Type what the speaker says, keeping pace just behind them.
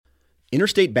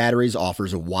Interstate Batteries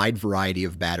offers a wide variety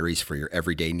of batteries for your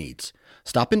everyday needs.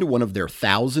 Stop into one of their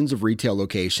thousands of retail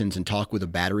locations and talk with a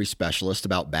battery specialist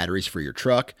about batteries for your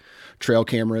truck, trail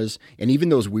cameras, and even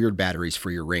those weird batteries for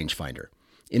your rangefinder.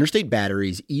 Interstate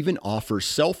Batteries even offers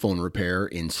cell phone repair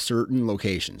in certain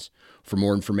locations. For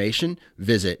more information,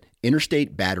 visit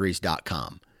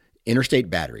interstatebatteries.com. Interstate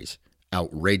Batteries,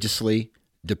 outrageously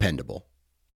dependable.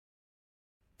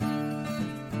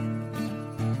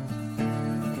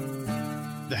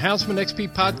 The Houndsman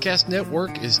XP Podcast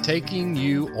Network is taking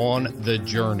you on the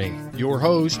journey. Your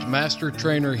host, Master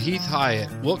Trainer Heath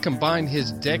Hyatt, will combine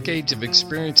his decades of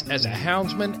experience as a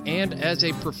houndsman and as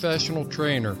a professional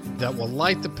trainer that will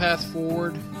light the path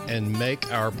forward and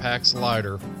make our packs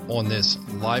lighter on this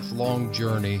lifelong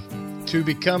journey to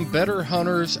become better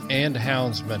hunters and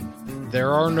houndsmen.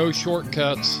 There are no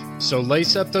shortcuts, so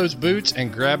lace up those boots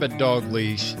and grab a dog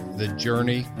leash. The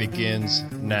journey begins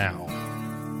now.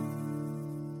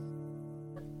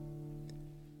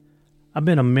 I've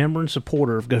been a member and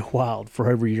supporter of Go Wild for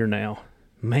over a year now.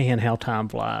 Man, how time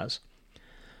flies.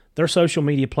 Their social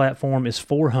media platform is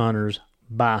for hunters,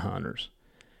 by hunters.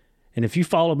 And if you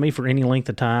followed me for any length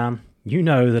of time, you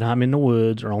know that I'm in the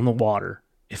woods or on the water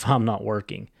if I'm not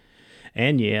working.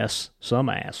 And yes, some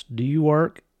ask, do you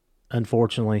work?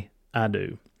 Unfortunately, I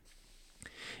do.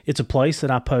 It's a place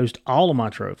that I post all of my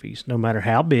trophies, no matter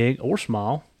how big or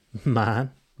small.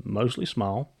 Mine, mostly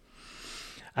small.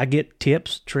 I get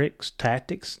tips, tricks,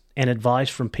 tactics, and advice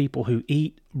from people who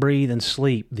eat, breathe, and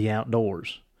sleep the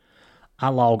outdoors. I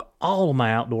log all of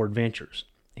my outdoor adventures,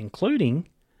 including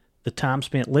the time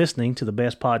spent listening to the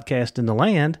best podcast in the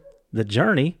land, The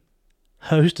Journey,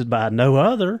 hosted by no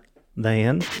other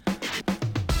than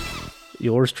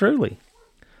yours truly.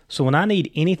 So when I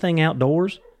need anything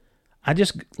outdoors, I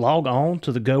just log on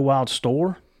to the Go Wild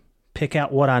store, pick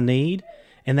out what I need,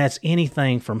 and that's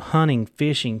anything from hunting,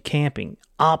 fishing, camping,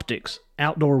 optics,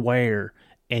 outdoor wear,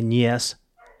 and yes,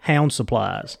 hound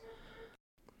supplies.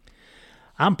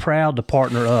 I'm proud to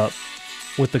partner up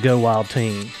with the Go Wild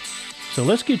team. So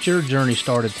let's get your journey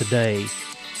started today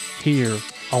here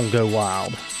on Go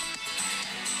Wild.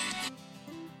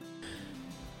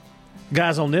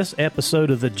 Guys, on this episode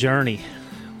of The Journey,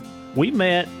 we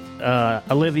met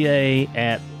Olivier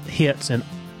at HITS in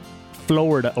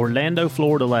Florida, Orlando,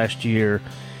 Florida last year,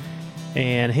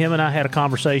 and him and I had a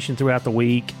conversation throughout the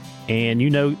week, and you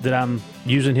know that I'm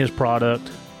using his product,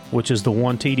 which is the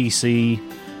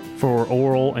 1TDC for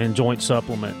oral and joint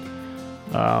supplement.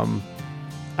 I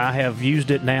have used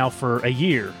it now for a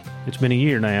year. It's been a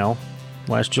year now,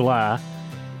 last July,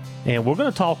 and we're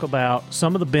going to talk about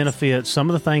some of the benefits, some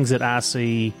of the things that I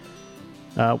see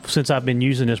since I've been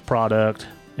using this product.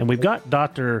 And we've got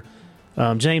Dr.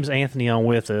 James Anthony on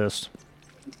with us,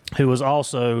 who is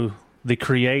also the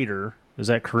creator, is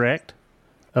that correct,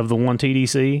 of the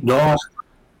 1TDC? No,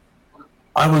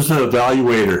 I was the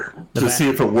evaluator to see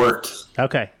if it worked.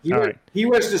 Okay, all right. He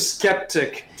was the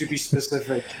skeptic, to be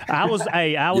specific. I was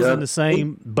in the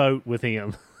same boat with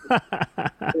him.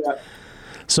 Yeah.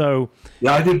 So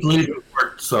yeah, I did believe it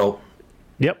worked. So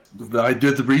yep, I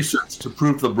did the research to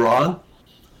prove them wrong.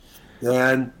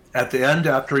 And at the end,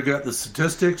 after I got the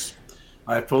statistics,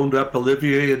 I phoned up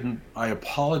Olivier and I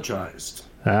apologized.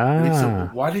 And he said, well,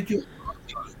 why did you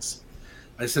apologize?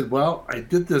 I said, well, I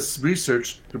did this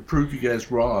research to prove you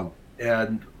guys wrong,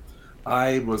 and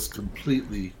I was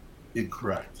completely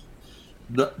incorrect.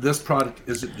 This product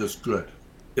isn't just good.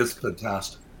 It's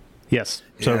fantastic. Yes.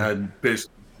 And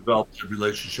basically developed a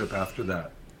relationship after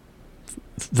that.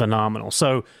 Phenomenal.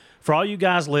 So for all you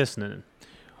guys listening,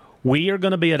 we are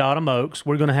going to be at Autumn Oaks.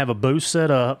 We're going to have a booth set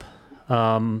up.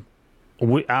 I'll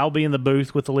be in the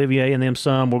booth with Olivier and them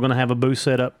some. We're going to have a booth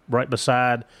set up right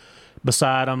beside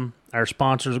them. Our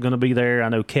sponsors are going to be there. I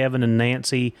know Kevin and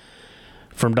Nancy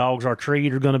from Dogs Are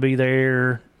Treat are going to be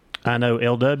there. I know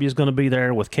LW is going to be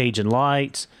there with Cajun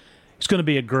Lights. It's going to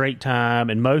be a great time,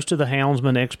 and most of the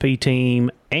Houndsman XP team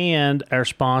and our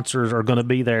sponsors are going to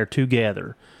be there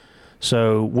together.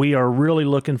 So we are really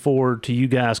looking forward to you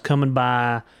guys coming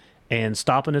by and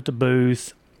stopping at the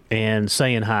booth and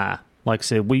saying hi. Like I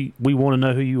said, we want to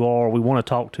know who you are. We want to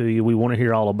talk to you. We want to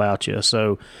hear all about you.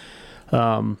 So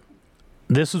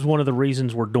this is one of the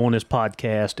reasons we're doing this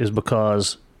podcast, is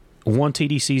because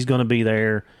 1TDC is going to be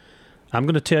there. I'm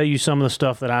going to tell you some of the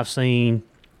stuff that I've seen.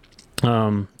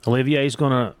 Olivier is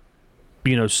going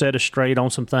to, set us straight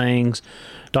on some things.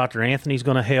 Dr. Anthony's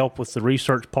going to help with the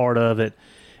research part of it.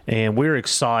 And we're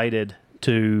excited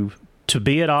to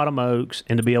be at Autumn Oaks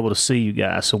and to be able to see you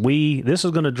guys. So this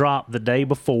is going to drop the day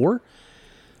before,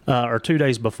 or 2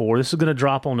 days before. This is going to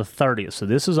drop on the 30th. So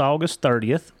this is August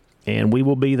 30th, and we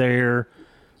will be there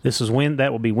That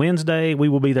will be Wednesday. We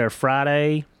will be there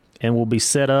Friday, and we'll be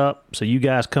set up so you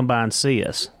guys come by and see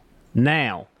us.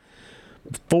 Now,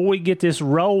 before we get this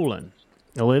rolling,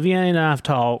 Olivia and I have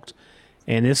talked,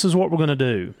 and this is what we're going to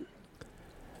do.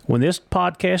 When this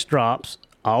podcast drops,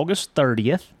 August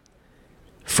 30th,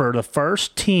 for the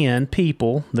first 10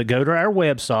 people that go to our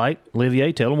website,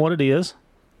 Olivier, tell them what it is.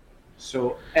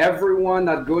 So everyone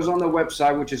that goes on the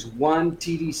website, which is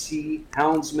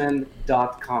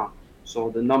 1tdchoundsman.com. So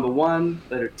the number 1,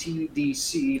 letter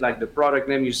TDC, like the product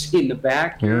name you see in the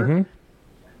back here.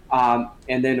 Mm-hmm.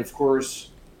 And then, of course,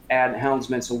 add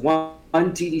Houndsman. So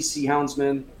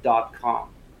 1tdchoundsman.com.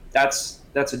 That's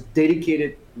a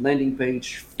dedicated landing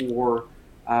page for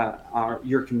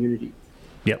your community.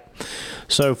 Yep.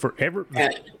 So for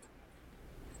the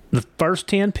first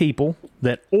 10 people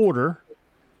that order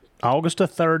August the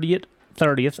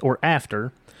 30th or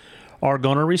after are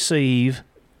going to receive,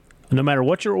 no matter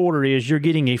what your order is, you're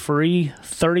getting a free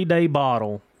 30-day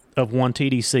bottle of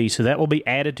 1TDC. So that will be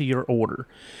added to your order.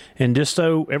 And just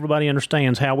so everybody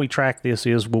understands how we track this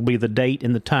will be the date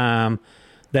and the time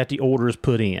that the order is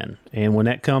put in. And when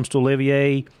that comes to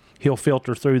Olivier, he'll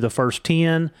filter through the first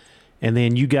 10, and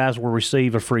then you guys will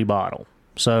receive a free bottle.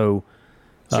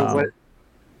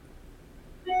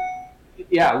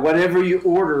 Whatever you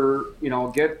order,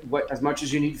 get as much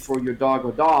as you need for your dog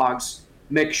or dogs.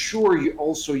 Make sure you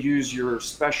also use your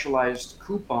specialized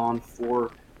coupon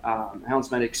for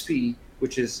Houndsman XP,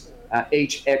 which is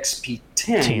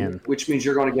HXP10, which means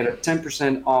you're going to get a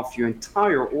 10% off your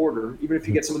entire order, even if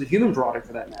you get some of the human product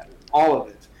for that matter, all of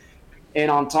it. And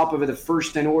on top of it, the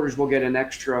first 10 orders will get an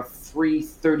extra free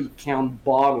 30-count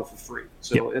bottle for free.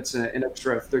 So It's an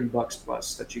extra $30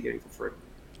 plus that you're getting for free.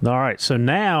 All right. So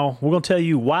now we're going to tell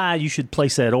you why you should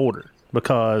place that order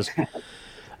because,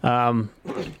 and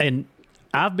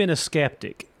I've been a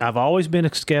skeptic. I've always been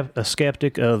a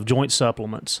skeptic of joint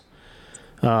supplements.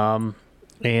 And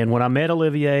when I met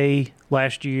Olivier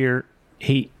last year,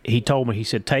 he told me, he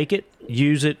said, take it,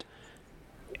 use it,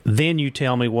 then you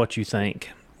tell me what you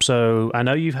think. So I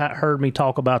know you've heard me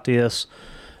talk about this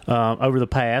over the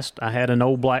past. I had an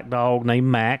old black dog named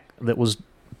Mac that was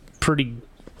pretty,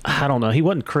 I don't know, he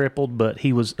wasn't crippled, but he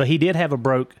had a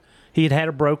broke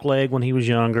leg when he was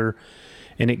younger,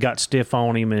 and it got stiff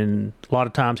on him, and a lot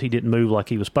of times he didn't move like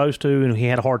he was supposed to, and he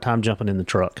had a hard time jumping in the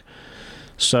truck.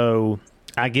 So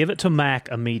I give it to Mac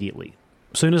immediately.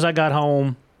 As soon as I got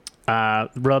home, I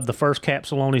rubbed the first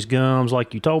capsule on his gums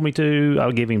like you told me to.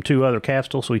 I'll give him 2 other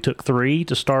capsules, so he took 3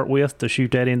 to start with to shoot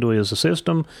that into his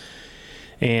system.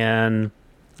 And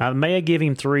I may have given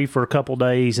him 3 for a couple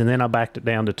days, and then I backed it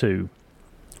down to 2.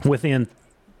 Within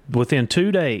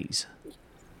 2 days,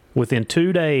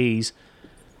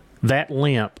 that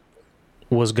limp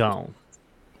was gone.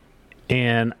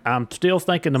 And I'm still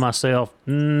thinking to myself,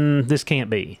 this can't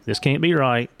be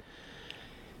right.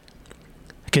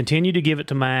 Continue to give it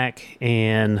to Mac,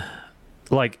 and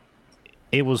it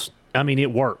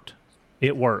worked.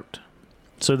 It worked.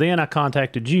 So then I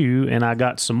contacted you, and I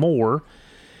got some more,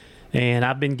 and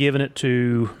I've been giving it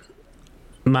to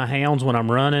my hounds when I'm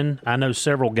running. I know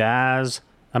several guys.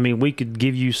 I mean, we could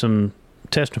give you some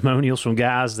testimonials from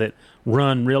guys that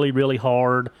run really, really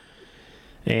hard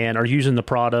and are using the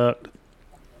product.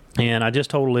 And I just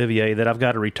told Olivier that I've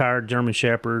got a retired German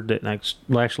Shepherd that's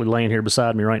actually laying here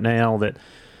beside me right now that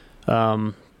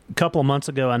a couple of months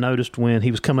ago I noticed when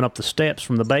he was coming up the steps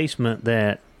from the basement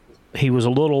that he was a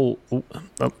little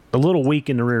weak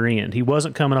in the rear end. He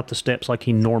wasn't coming up the steps like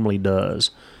he normally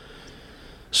does.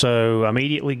 So I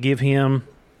immediately give him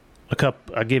a cup.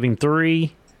 I give him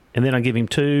 3, and then I give him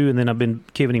 2, and then I've been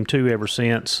giving him 2 ever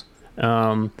since.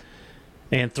 And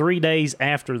 3 days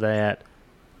after that,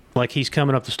 he's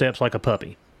coming up the steps like a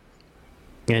puppy.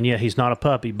 And yeah, he's not a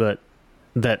puppy, but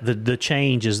that the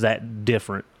change is that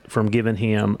different from giving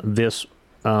him this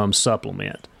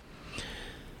supplement.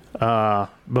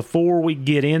 Before we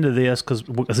get into this, because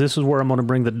this is where I'm going to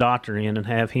bring the doctor in and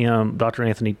have him, Dr.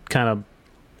 Anthony, kind of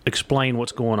explain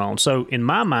what's going on. So in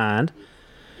my mind,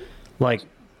 all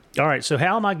right, so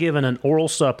how am I giving an oral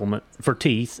supplement for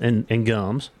teeth and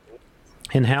gums,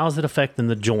 and how is it affecting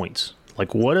the joints?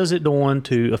 What is it doing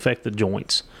to affect the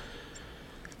joints?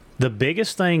 The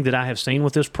biggest thing that I have seen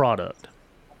with this product,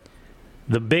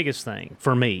 the biggest thing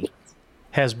for me,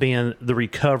 has been the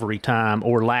recovery time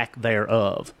or lack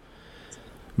thereof.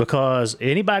 Because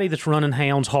anybody that's running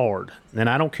hounds hard, and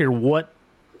I don't care what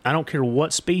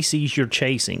species you're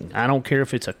chasing. I don't care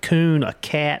if it's a coon, a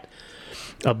cat,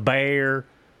 a bear,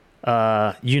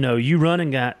 you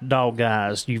running dog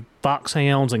guys, you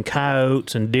foxhounds and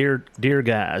coyotes and deer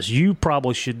guys, you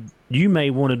may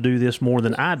want to do this more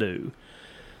than I do,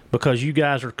 because you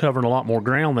guys are covering a lot more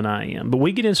ground than I am. But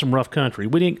we get in some rough country.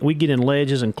 We get in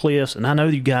ledges and cliffs, and I know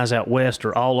you guys out west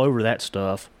are all over that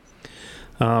stuff.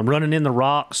 Running in the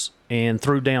rocks and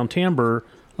through down timber,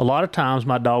 a lot of times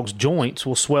my dog's joints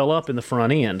will swell up in the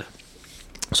front end.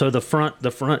 So the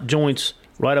front joints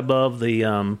right above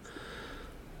the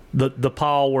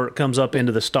paw where it comes up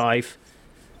into the stife,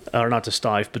 or not the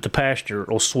stife, but the pasture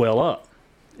will swell up.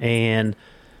 And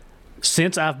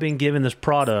since I've been given this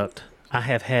product, I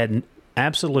have had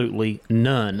absolutely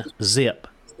none, zip,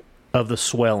 of the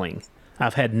swelling.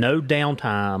 I've had no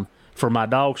downtime for my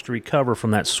dogs to recover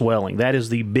from that swelling. That is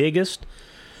the biggest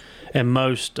and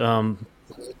most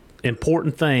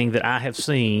important thing that I have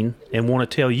seen and want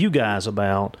to tell you guys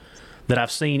about that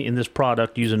I've seen in this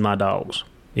product using my dogs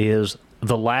is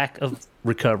the lack of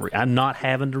recovery. I'm not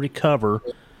having to recover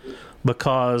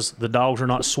because the dogs are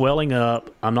not swelling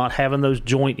up. I'm not having those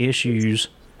joint issues.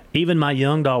 Even my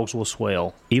young dogs will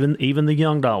swell. Even the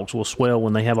young dogs will swell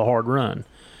when they have a hard run.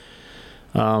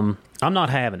 I'm not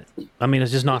having it. I mean,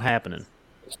 it's just not happening.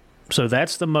 So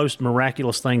that's the most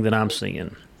miraculous thing that I'm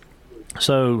seeing.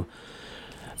 So,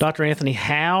 Dr. Anthony,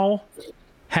 how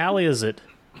is it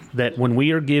that when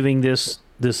we are giving this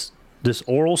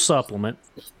oral supplement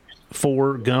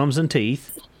for gums and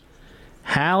teeth,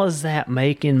 how is that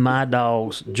making my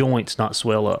dog's joints not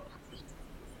swell up?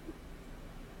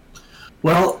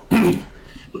 Well,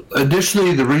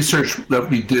 initially the research that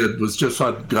we did was just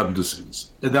on gum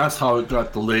disease, and that's how it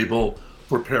got the label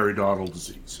for periodontal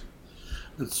disease.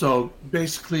 And so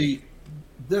basically,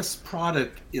 this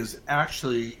product is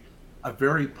actually a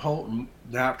very potent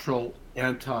natural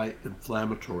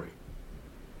anti-inflammatory.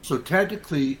 So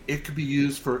technically, it could be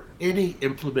used for any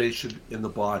inflammation in the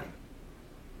body,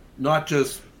 not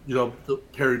just, the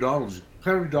periodontal disease.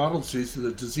 Periodontal disease is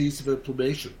a disease of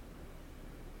inflammation.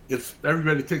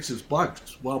 Everybody thinks it's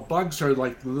bugs. Well, bugs are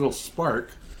like the little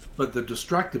spark, but the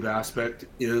destructive aspect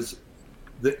is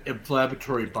the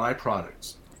inflammatory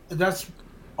byproducts. And that's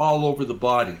all over the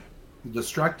body. The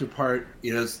destructive part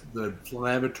is the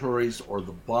inflammatories, or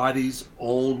the body's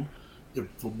own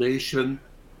inflammation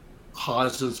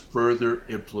causes further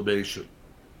inflammation.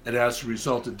 And as a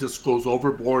result, it just goes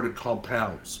overboard and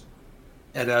compounds.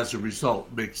 And as a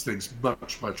result, makes things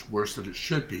much, much worse than it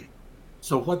should be.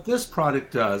 So what this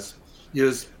product does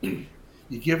is you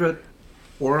give it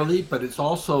orally, but it's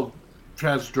also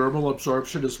transdermal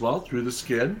absorption as well through the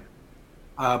skin.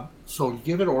 So you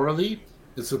give it orally,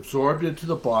 it's absorbed into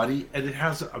the body, and it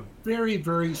has a very,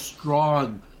 very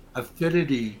strong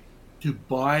affinity to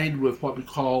bind with what we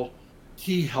call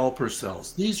T helper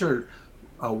cells. These are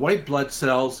white blood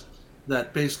cells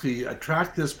that basically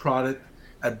attract this product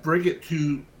and bring it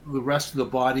to the rest of the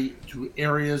body, to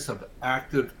areas of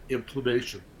active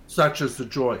inflammation, such as the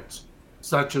joints,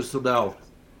 such as the mouth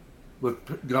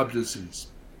with gum disease.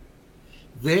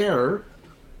 There's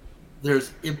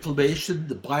inflammation,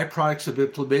 the byproducts of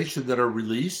inflammation that are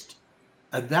released,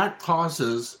 and that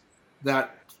causes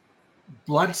that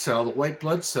blood cell, the white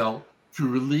blood cell, to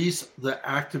release the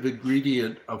active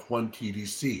ingredient of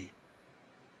 1-TDC.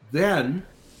 Then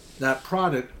that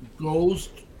product goes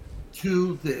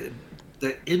to the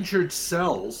injured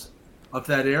cells of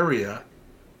that area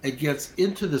and gets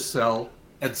into the cell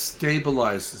and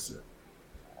stabilizes it.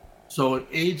 So it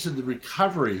aids in the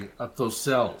recovery of those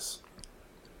cells.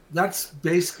 That's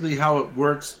basically how it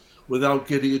works without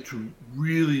getting into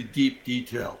really deep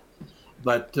detail.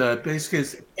 But basically,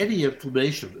 it's any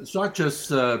inflammation. It's not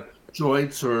just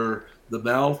joints or the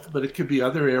mouth, but it could be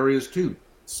other areas too.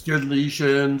 Skin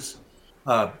lesions,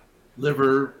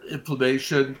 liver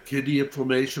inflammation, kidney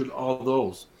inflammation, all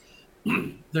those.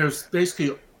 There's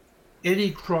basically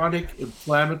any chronic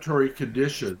inflammatory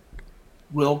condition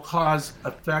will cause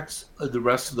effects of the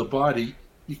rest of the body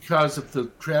because of the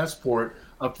transport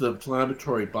of the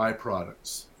inflammatory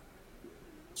byproducts.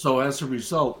 So as a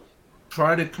result,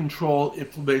 trying to control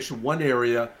inflammation in one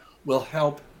area will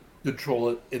help control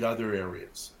it in other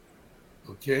areas.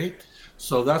 Okay?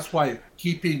 So that's why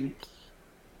keeping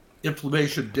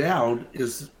inflammation down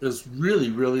is really,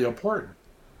 really important.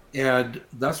 And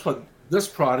that's what this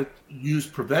product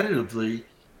used preventatively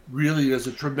really is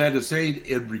a tremendous aid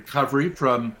in recovery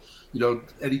from,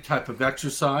 any type of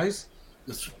exercise.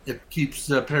 It keeps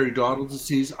periodontal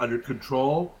disease under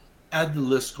control, and the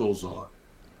list goes on.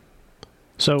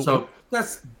 So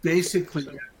that's basically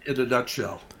in a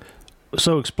nutshell.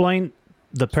 So explain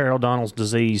the periodontal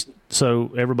disease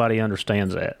so everybody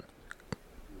understands that.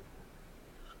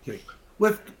 Okay.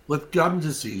 With gum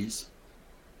disease,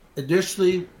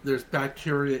 initially there's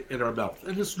bacteria in our mouth,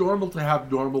 and it's normal to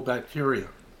have normal bacteria.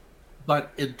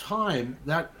 But in time,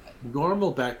 that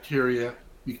normal bacteria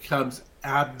becomes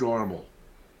abnormal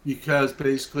because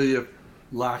basically if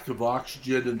lack of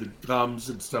oxygen in the gums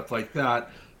and stuff like that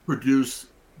produce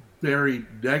very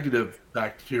negative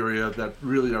bacteria that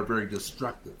really are very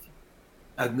destructive.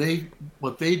 And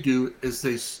what they do is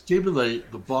they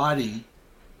stimulate the body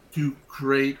to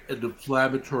create an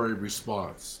inflammatory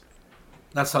response.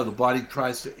 That's how the body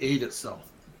tries to aid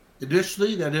itself.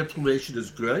 Initially, that inflammation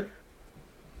is good,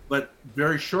 but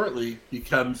very shortly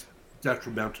becomes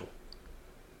detrimental.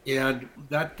 And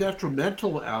that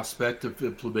detrimental aspect of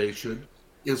inflammation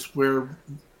is where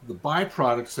the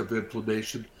byproducts of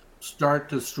inflammation start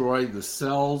destroying the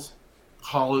cells,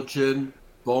 collagen,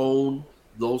 bone,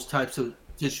 those types of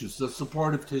tissues, the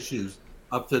supportive tissues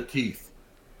of the teeth.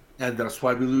 And that's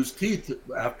why we lose teeth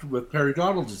with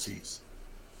periodontal disease.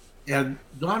 And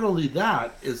not only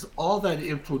that, is all that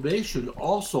inflammation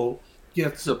also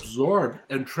gets absorbed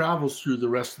and travels through the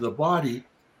rest of the body,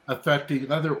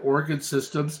 affecting other organ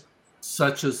systems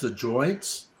such as the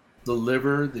joints, the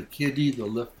liver, the kidney,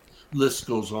 the list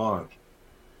goes on.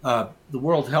 The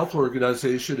World Health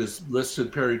Organization has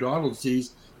listed periodontal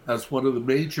disease as one of the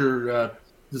major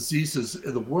diseases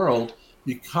in the world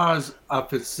because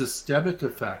of its systemic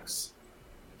effects,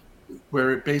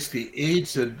 where it basically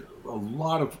aids in a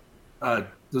lot of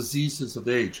diseases of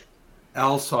age,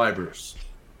 Alzheimer's,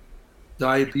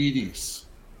 diabetes,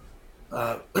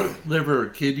 liver,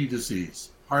 kidney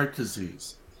disease, heart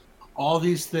disease. All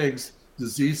these things,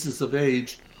 diseases of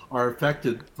age, are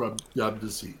affected from gum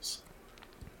disease.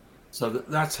 So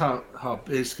that's how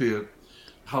basically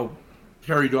how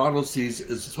periodontal disease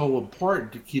is so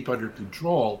important to keep under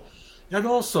control. And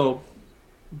also,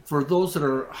 for those that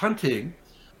are hunting,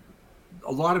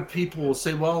 a lot of people will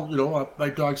say, well, my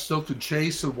dog still can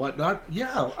chase and whatnot.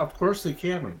 Yeah, of course they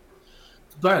can.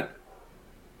 But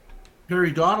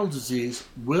periodontal disease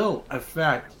will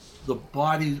affect the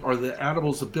body or the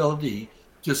animal's ability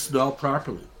to smell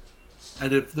properly.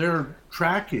 And if their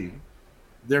tracking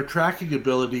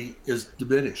ability is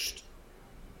diminished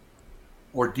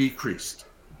or decreased.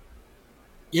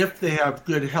 If they have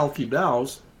good, healthy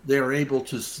mouths, they are able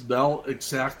to smell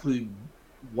exactly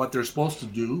what they're supposed to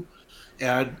do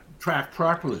and track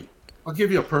properly. I'll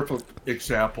give you a perfect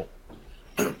example.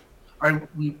 I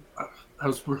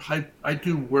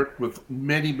do work with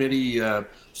many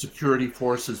security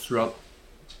forces throughout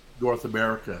North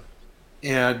America,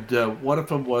 and one of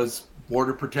them was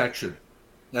border protection.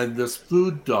 And this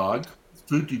food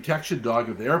detection dog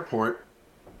at the airport,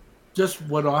 just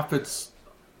went off its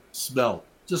smell,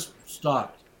 just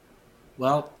stopped.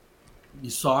 Well, I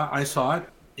saw it,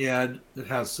 and it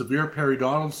has severe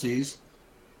periodontal disease.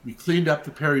 We cleaned up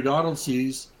the periodontal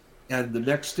disease, and the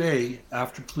next day,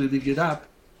 after cleaning it up,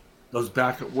 it was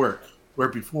back at work, where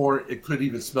before it couldn't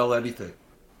even smell anything.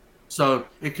 So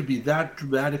it could be that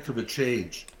dramatic of a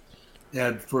change.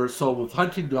 And so with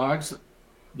hunting dogs,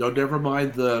 never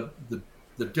mind the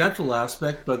dental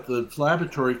aspect, but the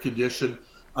inflammatory condition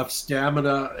of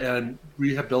stamina and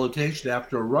rehabilitation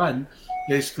after a run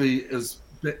basically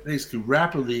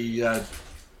rapidly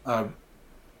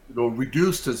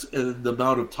reduced in the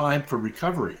amount of time for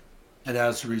recovery. And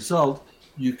as a result,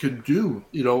 you can do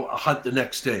a hunt the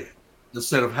next day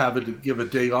instead of having to give a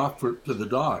day off to the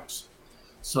dogs.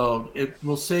 So it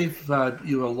will save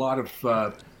you a lot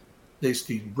of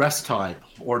basically rest time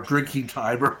or drinking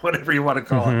time or whatever you want to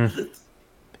call it.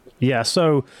 Yeah.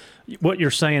 So what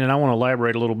you're saying, and I want to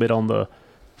elaborate a little bit on the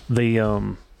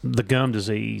gum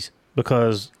disease,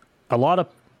 because a lot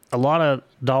of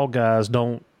dog guys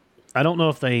don't. I don't know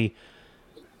if they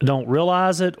don't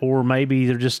realize it or maybe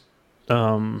they're just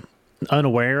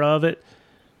unaware of it.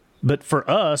 But for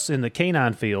us in the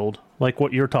canine field, like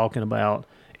what you're talking about,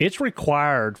 it's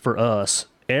required for us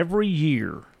every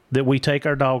year that we take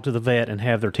our dog to the vet and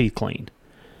have their teeth cleaned.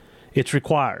 It's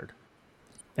required.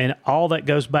 And all that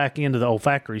goes back into the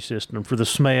olfactory system for the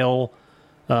smell,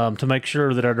 to make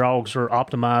sure that our dogs are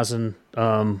optimizing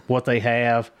what they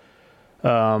have.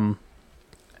 And,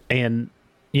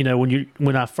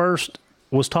 when I first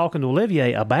was talking to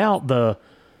Olivier about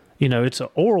it's an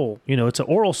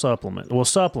oral supplement. Well,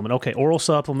 supplement. Okay, oral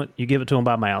supplement, you give it to them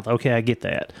by mouth. Okay, I get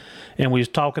that. And we was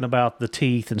talking about the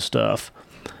teeth and stuff.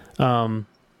 And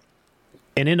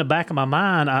in the back of my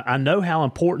mind, I know how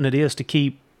important it is to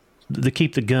keep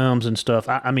the gums and stuff.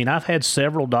 I mean, I've had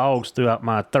several dogs throughout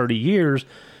my 30 years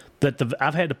that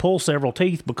I've had to pull several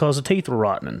teeth because the teeth were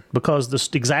rotting, because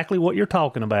exactly what you're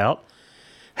talking about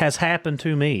has happened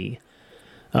to me.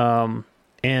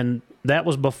 And that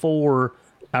was before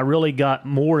I really got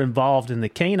more involved in the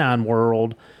canine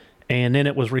world, and then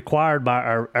it was required by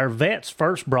our vets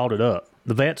first brought it up.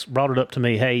 the vets brought it up to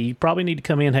me, hey, you probably need to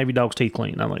come in and have your dog's teeth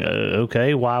cleaned. I'm like,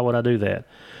 okay, why would I do that?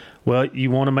 Well, you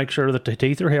want to make sure that the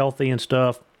teeth are healthy and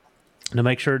stuff to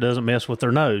make sure it doesn't mess with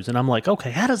their nose. And I'm like,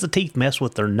 okay, how does the teeth mess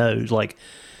with their nose? Like,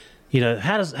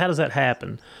 how does that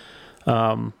happen?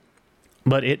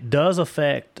 But it does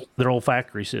affect their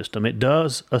olfactory system. It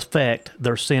does affect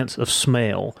their sense of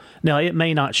smell. Now, it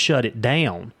may not shut it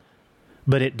down,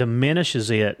 but it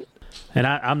diminishes it. And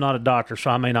I'm not a doctor,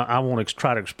 so I won't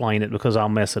try to explain it because I'll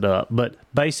mess it up. But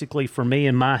basically, for me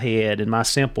in my head, in my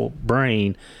simple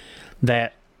brain,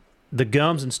 that the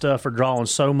gums and stuff are drawing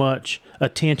so much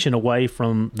attention away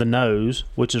from the nose,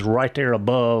 which is right there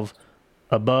above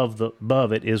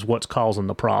it, is what's causing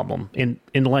the problem in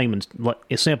layman's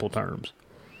simple terms.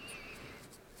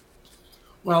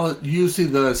 Well, usually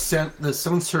the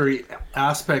sensory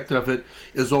aspect of it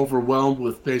is overwhelmed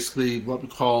with basically what we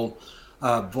call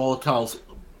volatile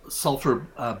sulfur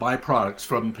byproducts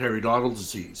from periodontal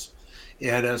disease.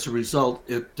 And as a result,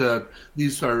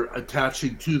 these are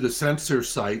attaching to the sensor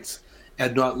sites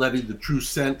and not letting the true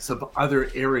sense of other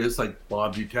areas like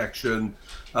bomb detection,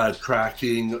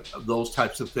 tracking, those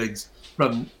types of things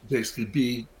from basically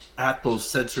be at those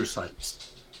sensor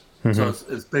sites. Mm-hmm.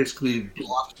 So it's basically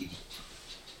blocking.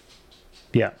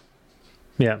 Yeah.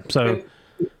 So,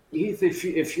 Heath,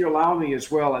 if you allow me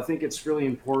as well, I think it's really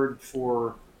important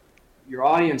for your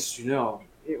audience to know.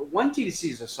 One TDC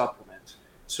is a supplement.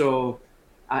 So,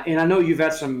 and I know you've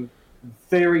had some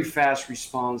very fast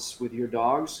response with your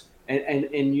dogs,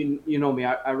 and you know me,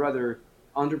 I rather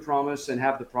underpromise and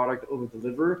have the product over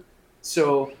deliver.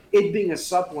 So, it being a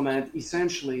supplement,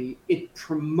 essentially, it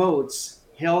promotes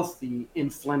healthy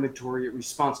inflammatory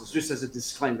responses, just as a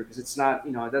disclaimer, because it's not,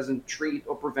 it doesn't treat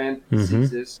or prevent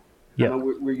diseases. Yep.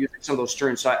 We're using some of those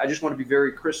terms. So I just want to be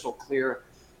very crystal clear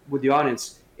with the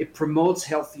audience. It promotes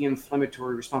healthy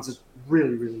inflammatory responses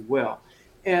really, really well.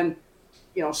 And,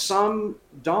 some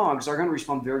dogs are going to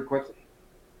respond very quickly,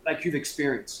 like you've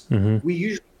experienced. Mm-hmm. We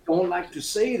usually don't like to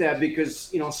say that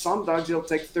because, some dogs, it'll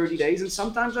take 30 days and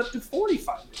sometimes up to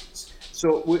 45 days.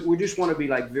 So we just want to be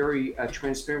very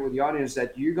transparent with the audience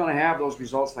that you're going to have those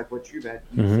results like what you've had,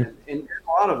 and a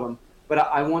lot of them. But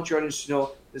I want your audience to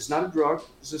know it's not a drug,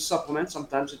 it's a supplement.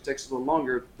 Sometimes it takes a little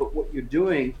longer, but what you're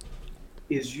doing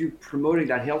is you promoting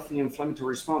that healthy inflammatory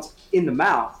response in the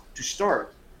mouth to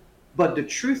start. But the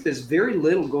truth is very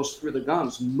little goes through the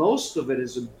gums. Most of it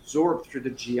is absorbed through the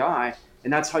GI,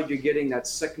 and that's how you're getting that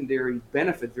secondary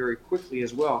benefit very quickly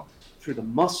as well, through the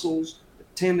muscles, the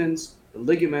tendons, the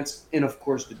ligaments, and of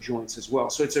course the joints as well.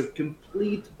 So it's a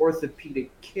complete orthopedic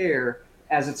care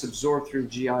as it's absorbed through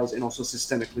GIs and also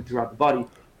systemically throughout the body,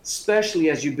 especially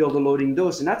as you build a loading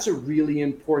dose. And that's a really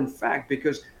important fact,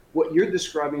 because what you're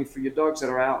describing for your dogs that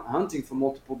are out hunting for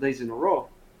multiple days in a row,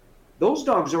 those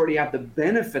dogs already have the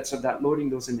benefits of that loading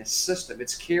dose in their system.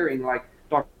 It's carrying, like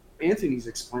Dr. Anthony's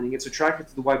explaining, it's attracted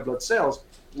to the white blood cells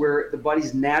where the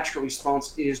body's natural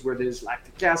response is, where there's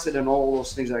lactic acid and all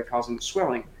those things that are causing the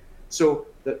swelling. So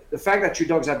the fact that your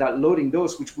dogs have that loading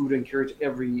dose, which we would encourage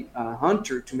every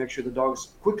hunter to make sure the dogs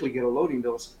quickly get a loading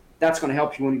dose, that's going to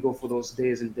help you when you go for those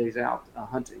days and days out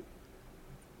hunting.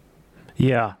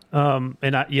 Yeah. I don't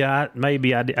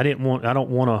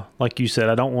want to, like you said,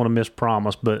 I don't want to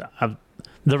mispromise, but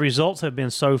the results have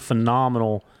been so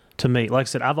phenomenal to me. Like I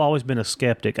said, I've always been a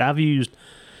skeptic.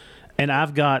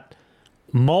 I've got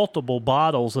multiple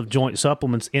bottles of joint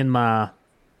supplements in my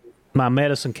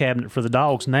medicine cabinet for the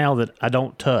dogs now that I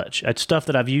don't touch. It's stuff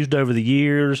that I've used over the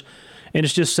years, and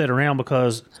it's just set around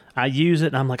because I use it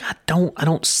and I'm like, I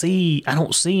don't see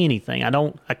anything.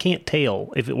 I can't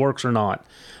tell if it works or not.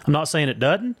 I'm not saying it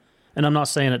doesn't, and I'm not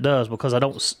saying it does, because I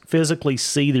don't physically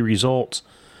see the results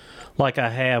like I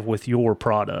have with your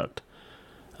product.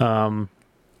 And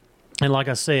like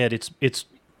I said,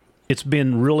 it's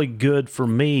been really good for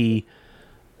me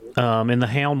in the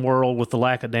hound world with the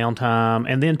lack of downtime,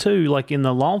 and then too, like in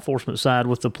the law enforcement side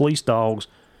with the police dogs.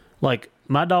 Like,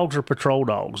 my dogs are patrol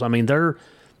dogs. I mean, they're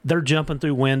jumping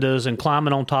through windows and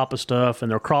climbing on top of stuff,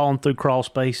 and they're crawling through crawl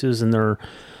spaces, and they're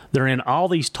in all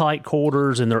these tight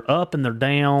quarters, and they're up and they're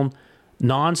down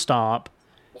nonstop,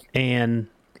 and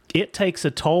it takes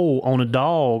a toll on a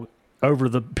dog over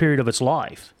the period of its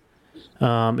life.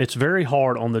 It's very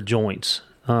hard on the joints.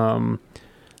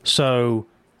 So,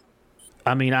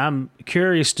 I mean, I'm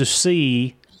curious to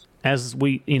see as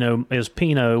as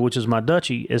Pino, which is my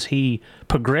Dutchie, as he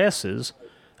progresses.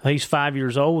 He's 5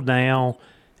 years old now,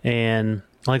 and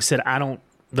like I said, I don't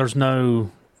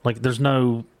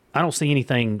see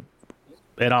anything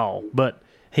at all. But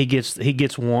he gets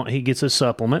a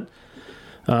supplement,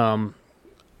 and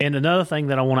And another thing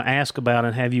that I want to ask about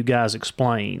and have you guys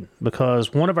explain,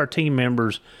 because one of our team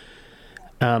members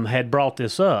had brought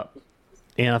this up,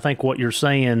 and I think what you're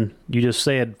saying, you just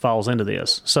said, falls into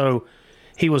this. So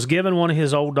he was giving one of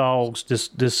his old dogs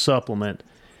this supplement,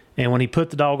 and when he put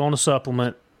the dog on the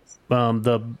supplement,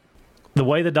 the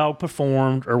way the dog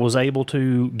performed or was able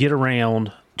to get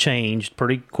around changed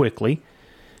pretty quickly.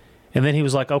 And then he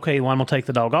was like, okay, well, I'm going to take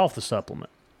the dog off the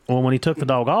supplement. Well, when he took the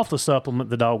dog off the supplement,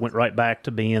 the dog went right back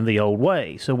to being the old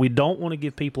way. So we don't want to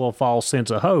give people a false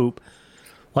sense of hope.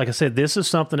 Like I said, this is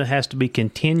something that has to be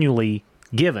continually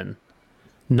given,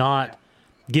 not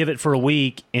give it for a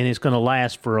week and it's going to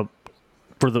last for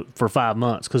 5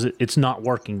 months, because it's not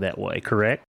working that way,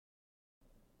 correct?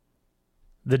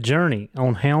 The Journey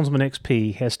on Houndsman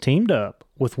XP has teamed up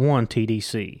with One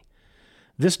TDC.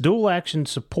 This dual-action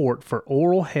support for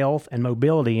oral health and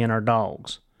mobility in our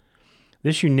dogs.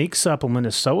 This unique supplement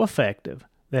is so effective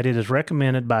that it is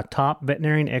recommended by top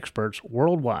veterinarian experts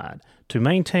worldwide to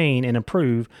maintain and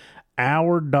improve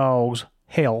our dog's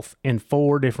health in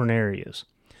 4 different areas.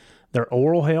 Their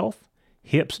oral health,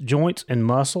 hips, joints, and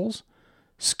muscles,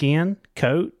 skin,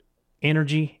 coat,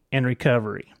 energy, and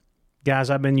recovery.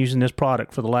 Guys, I've been using this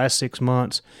product for the last 6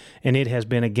 months, and it has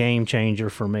been a game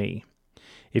changer for me.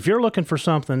 If you're looking for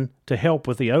something to help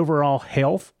with the overall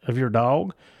health of your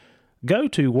dog, go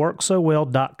to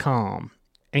worksowell.com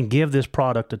and give this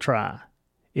product a try.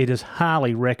 It is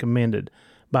highly recommended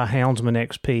by Houndsman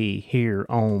XP here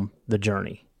on The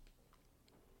Journey.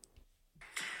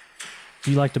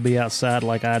 Do you like to be outside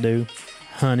like I do?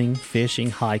 Hunting, fishing,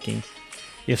 hiking?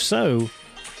 If so,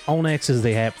 Onyx is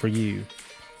the app for you.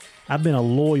 I've been a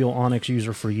loyal Onyx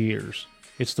user for years.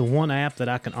 It's the one app that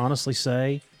I can honestly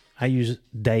say I use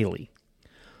daily.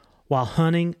 While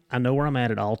hunting, I know where I'm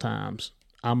at all times.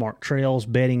 I mark trails,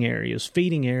 bedding areas,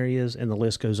 feeding areas, and the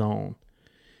list goes on.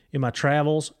 In my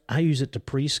travels, I use it to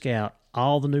pre-scout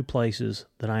all the new places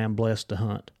that I am blessed to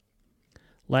hunt.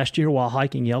 Last year while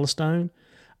hiking Yellowstone,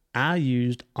 I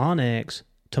used Onyx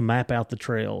to map out the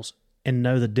trails and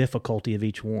know the difficulty of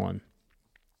each one.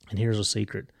 And here's a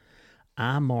secret.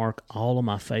 I mark all of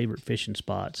my favorite fishing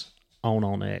spots on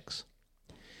Onyx.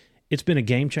 It's been a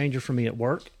game changer for me at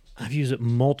work. I've used it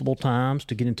multiple times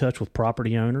to get in touch with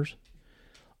property owners.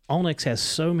 Onyx has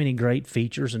so many great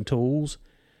features and tools,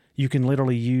 you can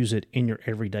literally use it in your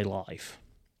everyday life.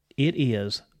 It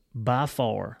is, by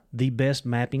far, the best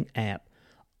mapping app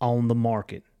on the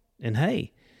market. And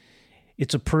hey,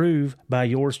 it's approved by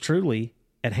yours truly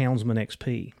at Houndsman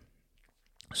XP.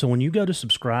 So when you go to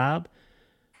subscribe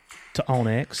to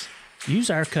Onyx, use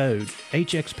our code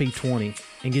HXP20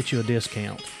 and get you a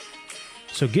discount.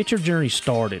 So get your journey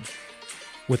started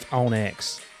with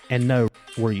Onyx and know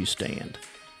where you stand.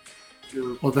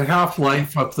 Well, the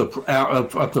half-life of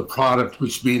the product,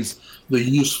 which means the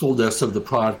usefulness of the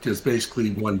product, is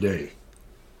basically 1 day.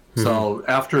 Mm-hmm. So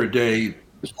after a day,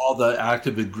 all the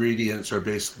active ingredients are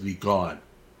basically gone.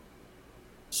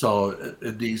 So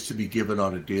it needs to be given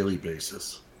on a daily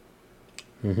basis.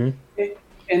 Mm-hmm.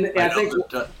 And I think...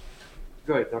 Go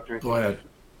ahead, Dr. Go ahead.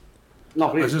 No,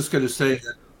 please. I was just going to say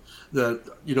that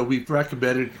we've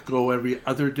recommended to go every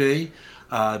other day,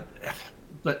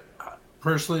 but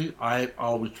personally, I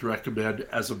always recommend,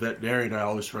 as a veterinarian, I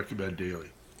always recommend daily.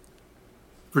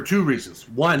 For 2 reasons.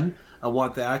 One, I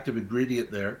want the active ingredient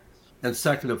there. And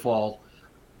second of all,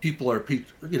 people are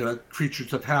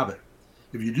creatures of habit.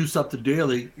 If you do something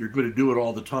daily, you're going to do it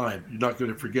all the time. You're not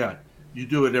going to forget. You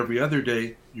do it every other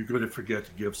day, you're going to forget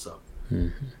to give some.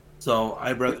 Mm-hmm. So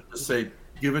I'd rather just say,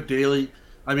 give it daily.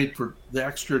 I mean, for the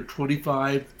extra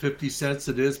 25, 50 cents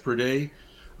it is per day,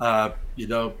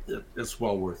 it's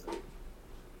well worth it.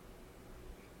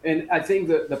 And I think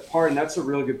the part, and that's a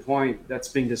really good point that's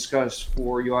being discussed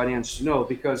for your audience to know,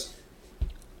 because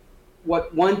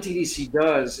what One TDC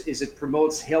does is it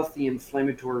promotes healthy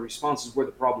inflammatory responses where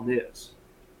the problem is.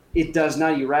 It does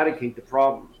not eradicate the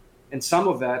problem. And some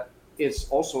of that is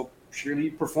also purely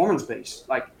performance-based.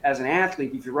 Like as an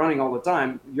athlete, if you're running all the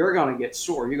time, you're going to get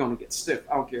sore, you're going to get stiff.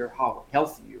 I don't care how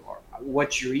healthy you are,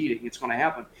 what you're eating, it's going to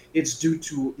happen. It's due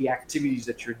to the activities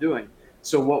that you're doing.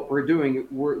 So what we're doing,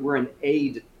 we're an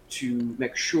aid to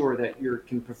make sure that you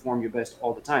can perform your best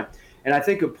all the time. And I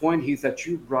think a point, Heath, that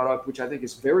you brought up, which I think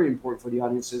is very important for the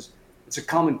audience, is it's a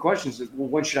common question, is, well,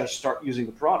 when should I start using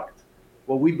the product?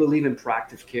 Well, we believe in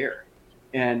proactive care.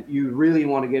 And you really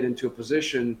want to get into a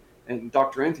position, and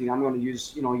Dr. Anthony, I'm going to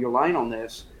use your line on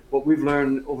this. What we've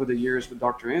learned over the years with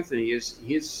Dr. Anthony is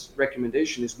his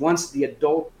recommendation is once the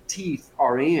adult teeth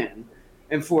are in,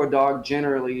 and for a dog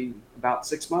generally about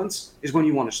 6 months, is when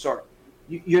you want to start.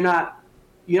 You're not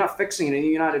fixing it and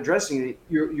you're not addressing it.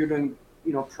 You're doing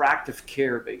proactive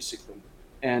care participating.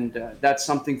 And that's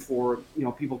something for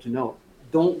people to know.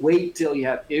 Don't wait till you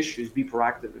have issues. Be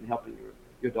proactive in helping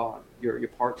your dog, your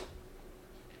partner.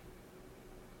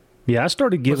 Yeah, I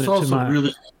started giving it to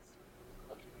my.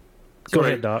 Go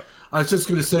ahead, Doc. I was just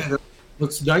going to say that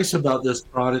what's nice about this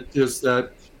product is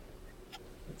that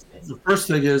the first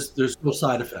thing is there's no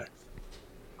side effects.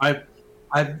 I've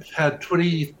had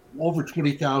over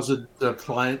 20,000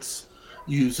 clients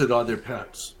use it on their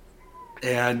pets,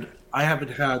 and I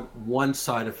haven't had one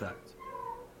side effect.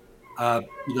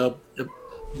 The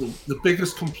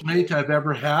biggest complaint I've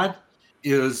ever had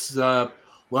is,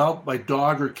 my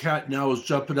dog or cat now is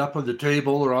jumping up on the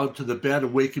table or onto the bed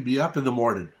and waking me up in the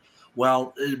morning.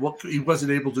 Well, he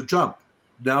wasn't able to jump.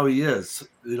 Now he is.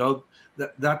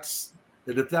 That's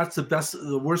and if that's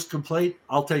the worst complaint,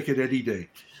 I'll take it any day.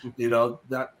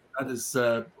 That is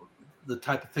the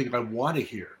type of thing I want to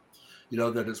hear.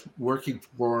 That is working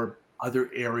for other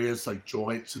areas like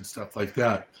joints and stuff like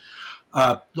that.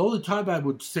 The only time I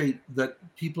would say that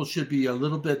people should be a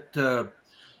little bit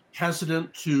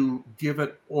hesitant to give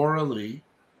it orally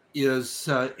is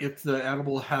if the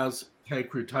animal has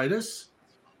pancreatitis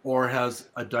or has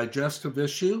a digestive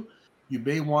issue. You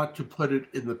may want to put it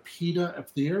in the pinna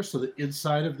of the ear, so the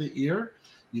inside of the ear.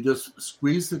 You just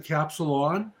squeeze the capsule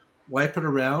on, wipe it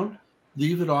around,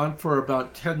 leave it on for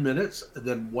about 10 minutes, and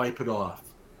then wipe it off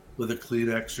with a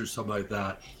Kleenex or something like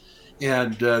that.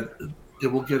 And it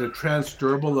will get a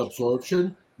transdermal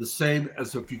absorption, the same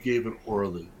as if you gave it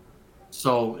orally.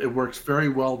 So it works very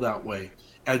well that way.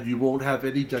 And you won't have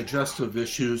any digestive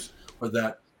issues or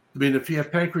that. I mean, if you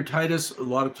have pancreatitis, a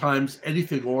lot of times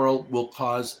anything oral will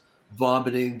cause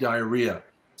vomiting, diarrhea.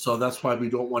 So that's why we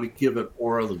don't want to give it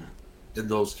orally in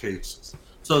those cases.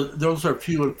 So those are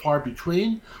few and far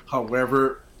between.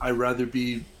 However, I'd rather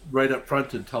be right up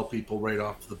front and tell people right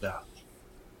off the bat.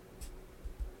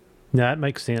 No, that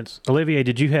makes sense. Olivier,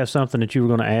 did you have something that you were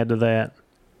going to add to that?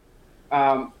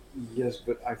 Yes,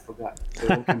 but I forgot. So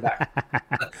we'll come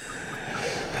back.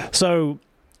 So,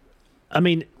 I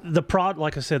mean,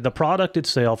 like I said, the product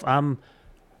itself, I'm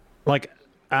like,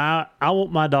 I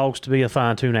want my dogs to be a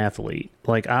fine-tuned athlete.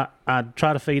 Like I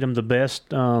try to feed them the best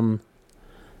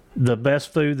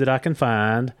food that I can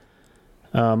find,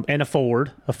 and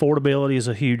afford. Affordability is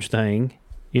a huge thing.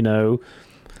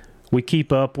 We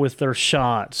keep up with their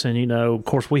shots, and of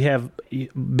course we have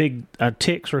big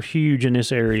ticks are huge in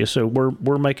this area, so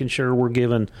we're making sure we're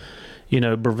giving,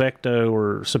 Brevecto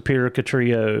or Superior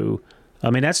Trio. I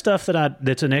mean, that's stuff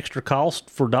that's an extra cost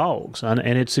for dogs, and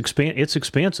it's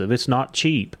expensive. It's not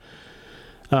cheap.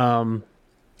 And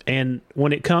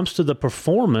when it comes to the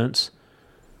performance,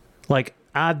 like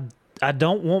I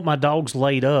don't want my dogs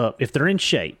laid up if they're in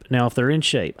shape. Now, if they're in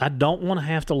shape, I don't want to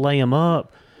have to lay them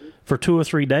up for 2 or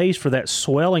 3 days for that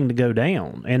swelling to go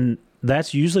down. And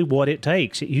that's usually what it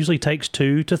takes. It usually takes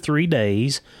 2 to 3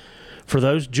 days for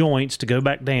those joints to go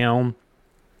back down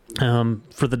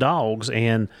for the dogs.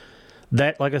 And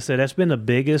that, like I said, that's been the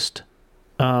biggest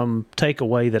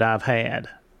takeaway that I've had.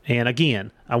 And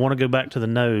again, I want to go back to the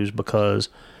nose because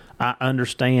I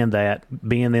understand that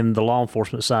being in the law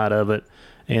enforcement side of it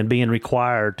and being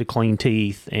required to clean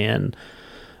teeth. And,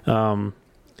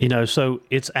 so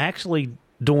it's actually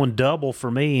doing double for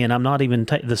me. And I'm not even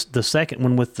the second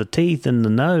one with the teeth and the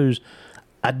nose.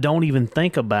 I don't even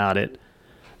think about it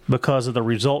because of the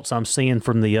results I'm seeing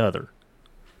from the other.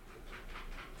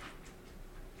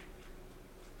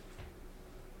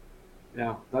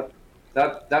 Yeah,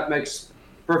 that makes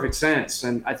perfect sense.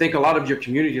 And I think a lot of your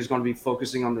community is going to be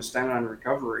focusing on the stamina and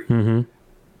recovery. Mm-hmm.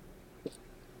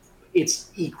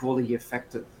 It's equally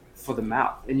effective for the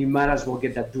mouth, and you might as well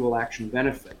get that dual action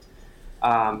benefit.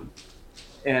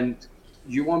 And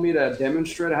you want me to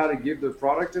demonstrate how to give the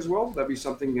product as well? That'd be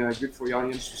something good for your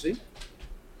audience to see.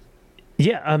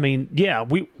 Yeah, I mean,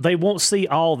 they won't see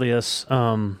all this,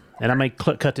 and I may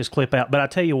cut this clip out. But I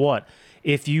tell you what,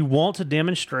 if you want to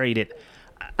demonstrate it,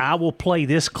 I will play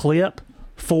this clip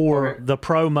for the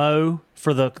promo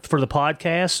for the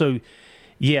podcast. So,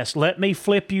 yes, let me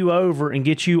flip you over and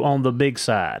get you on the big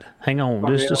side. Hang on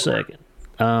just a second.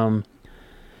 And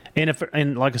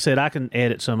like I said, I can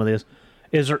edit some of this.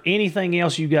 Is there anything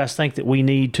else you guys think that we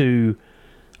need to,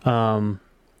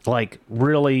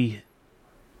 really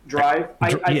drive?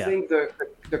 I think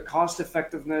the cost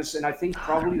effectiveness, and I think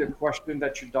probably the question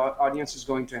that your audience is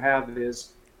going to have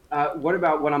is, what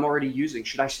about what I'm already using?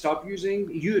 Should I stop using?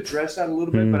 You address that a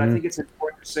little bit, but I think it's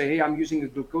important to say, hey, I'm using the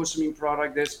glucosamine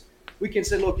product. We can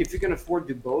say, look, if you can afford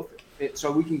to do both,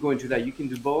 so we can go into that. You can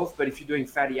do both, but if you're doing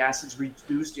fatty acids,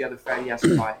 reduce the other fatty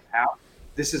acid by half.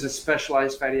 This is a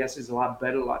specialized fatty acid, it's a lot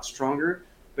better, a lot stronger.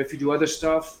 But if you do other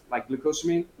stuff like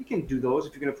glucosamine, you can do those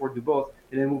if you can afford to do both.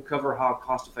 And then we'll cover how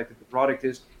cost effective the product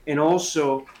is, and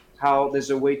also how there's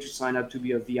a way to sign up to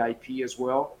be a VIP as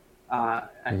well,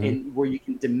 and where you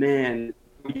can demand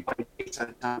dates at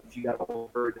a time if you got a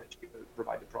whole herd that you can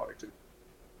provide the product to.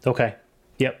 Okay.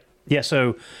 Yep. Yeah.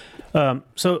 So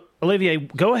Olivier,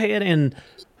 go ahead and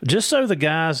just so the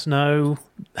guys know,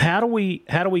 how do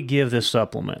we give this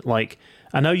supplement? Like,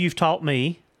 I know you've taught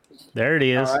me. There it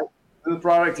is. All right. The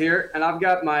product here, and I've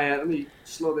got my. Let me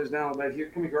slow this down a bit here.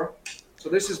 Come here, girl. So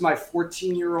this is my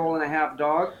 14-year-old and a half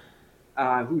dog,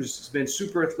 who's been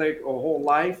super athletic her whole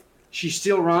life. She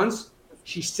still runs.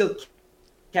 She still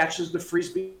catches the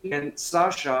frisbee. And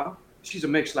Sasha, she's a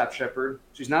mixed lab shepherd.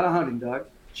 She's not a hunting dog.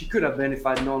 She could have been if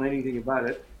I'd known anything about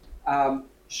it.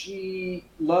 She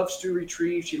loves to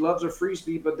retrieve. She loves her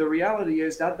frisbee. But the reality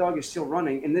is that dog is still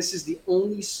running. And this is the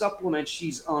only supplement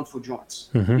she's on for joints.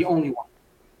 The only one.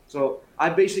 So I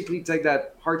basically take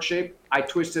that heart shape. I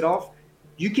twist it off.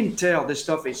 You can tell this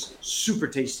stuff is super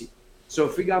tasty. So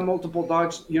if we got multiple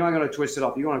dogs, you're not going to twist it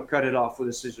off. You're going to cut it off with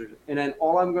a scissors. And then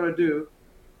all I'm going to do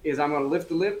is I'm going to lift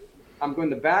the lip. I'm going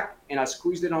to back, and I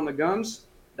squeezed it on the gums.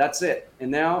 That's it. And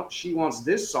now she wants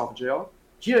this soft gel.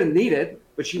 She doesn't need it,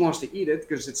 but she wants to eat it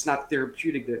because it's not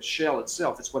therapeutic, the shell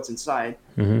itself. It's what's inside.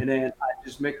 And then I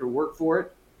just make her work for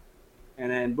it. And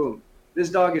then, boom. This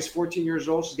dog is 14 years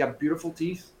old. She's got beautiful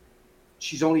teeth.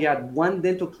 She's only had one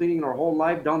dental cleaning in her whole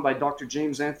life, done by Dr.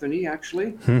 James Anthony,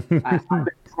 actually. I've been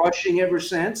crushing ever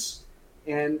since.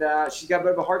 And she's got a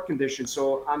bit of a heart condition.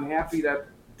 So I'm happy that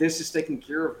this is taking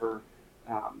care of her.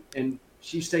 And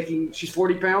she's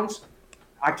 40 pounds.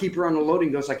 I keep her on the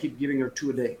loading dose. I keep giving her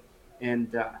 2 a day.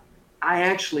 And I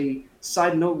actually,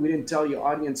 side note, we didn't tell your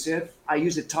audience yet, I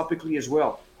use it topically as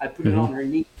well. I put it on her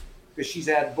knee because she's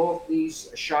had both knees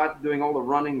shot doing all the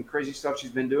running and crazy stuff she's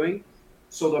been doing.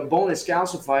 So the bone is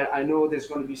calcified. I know there's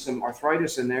going to be some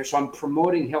arthritis in there. So I'm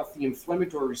promoting healthy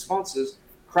inflammatory responses,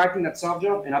 cracking that soft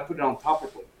gel, and I put it on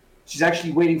topically. She's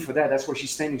actually waiting for that. That's why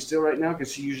she's standing still right now,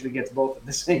 because she usually gets both at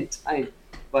the same time.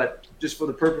 But just for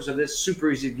the purpose of this, super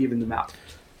easy to give in the mouth.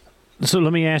 So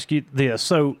let me ask you this.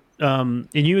 So, and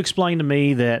you explained to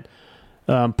me that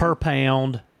per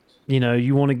pound,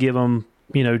 you want to give them,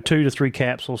 2 to 3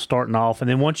 capsules starting off. And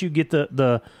then once you get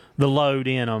the load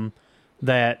in them,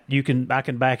 that I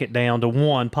can back it down to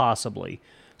 1 possibly.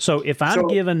 So if I'm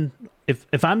given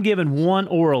one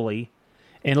orally,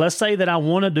 and let's say that I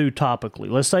want to do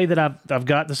topically, let's say that I've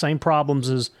got the same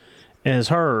problems as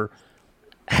her,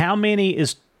 how many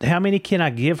can I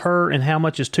give her, and how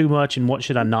much is too much, and what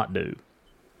should I not do?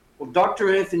 Well,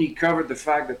 Dr. Anthony covered the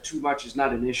fact that too much is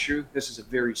not an issue. This is a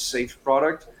very safe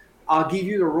product. I'll give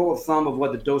you the rule of thumb of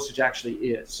what the dosage actually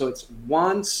is. So it's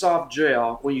 1 soft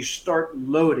gel when you start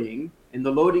loading, and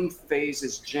the loading phase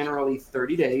is generally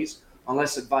 30 days,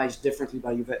 unless advised differently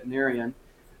by your veterinarian.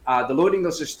 The loading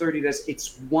dose is 30 days.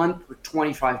 It's 1 per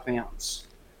 25 pounds.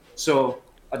 So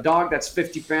a dog that's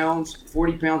 50 pounds,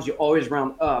 40 pounds, you always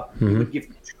round up. You would give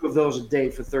 2 of those a day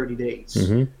for 30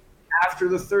 days. After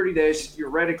the 30 days,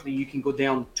 theoretically, you can go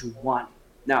down to 1.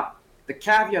 Now, the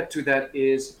caveat to that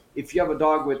is if you have a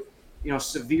dog with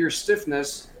severe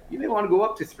stiffness, you may want to go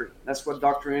up to 3. That's what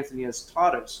Dr. Anthony has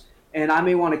taught us. And I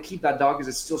may want to keep that dog because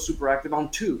it's still super active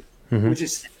on 2, which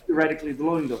is theoretically the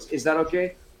loading dose. Is that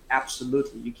okay?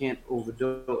 Absolutely. You can't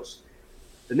overdose.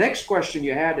 The next question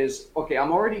you had is, okay,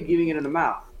 I'm already giving it in the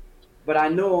mouth, but I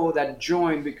know that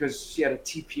joint, because she had a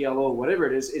TPLO, whatever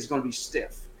it is going to be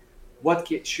stiff.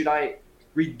 Should I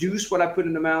reduce what I put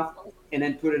in the mouth and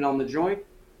then put it on the joint?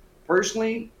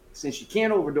 Personally, since you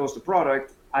can't overdose the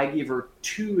product, I give her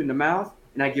 2 in the mouth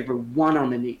and I give her 1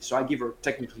 on the knee. So I give her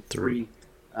technically 3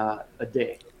 a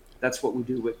day. That's what we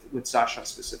do with Sasha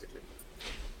specifically.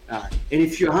 And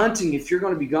if you're hunting, if you're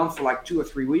going to be gone for like 2 or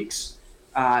 3 weeks,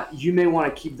 you may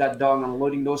want to keep that dog on a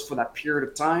loading dose for that period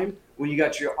of time. When you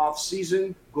got your off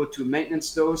season, go to a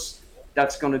maintenance dose.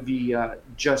 That's going to be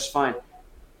just fine.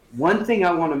 One thing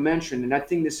I want to mention, and I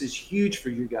think this is huge for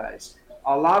you guys,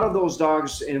 a lot of those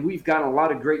dogs, and we've gotten a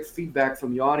lot of great feedback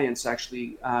from the audience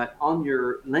actually on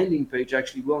your landing page.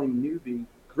 Actually, William Newby,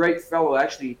 great fellow,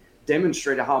 actually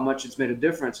demonstrated how much it's made a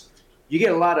difference. You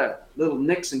get a lot of little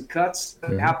nicks and cuts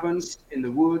that happens in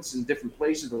the woods and different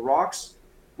places, the rocks.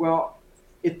 Well,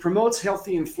 it promotes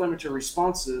healthy inflammatory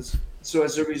responses. So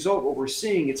as a result, what we're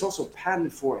seeing, it's also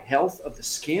patented for health of the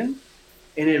skin.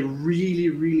 And it really,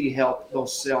 really helped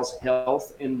those cells'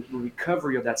 health and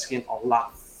recovery of that skin a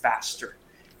lot faster.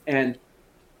 And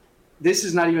this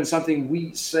is not even something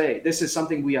we say. This is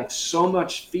something we have so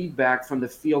much feedback from the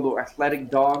field of athletic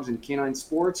dogs and canine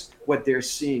sports, what they're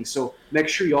seeing. So make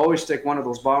sure you always take one of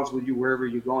those bottles with you wherever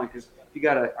you're going, because if you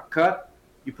got a cut,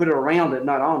 you put it around it,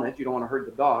 not on it. You don't want to hurt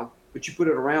the dog, but you put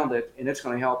it around it, and it's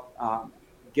going to help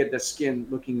get the skin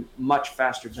looking much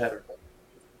faster, better.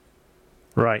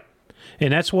 Right.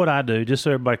 And that's what I do, just so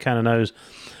everybody kind of knows.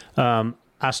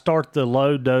 I start the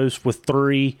low dose with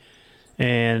 3,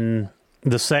 and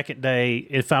the second day,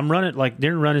 if I'm running, like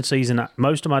during running season,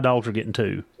 most of my dogs are getting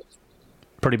 2,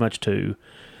 pretty much 2.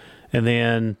 And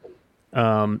then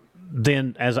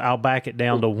as I'll back it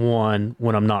down to 1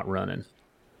 when I'm not running.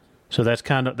 So that's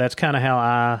kind of how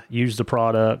I use the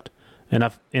product. And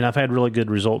I've had really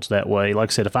good results that way. Like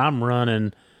I said, if I'm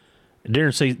running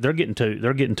during season, they're getting 2.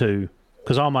 They're getting 2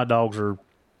 because all my dogs are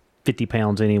 50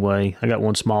 pounds anyway. I got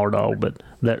one smaller dog, but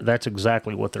that's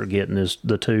exactly what they're getting is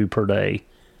the 2 per day.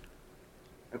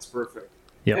 That's perfect.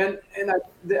 Yeah. And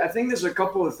I think there's a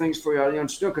couple of things for your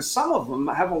audience to know, because some of them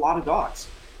have a lot of dogs.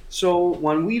 So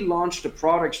when we launched the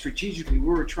product strategically, we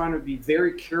were trying to be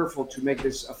very careful to make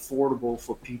this affordable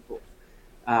for people.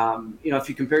 If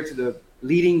you compare it to the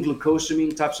leading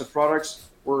glucosamine types of products,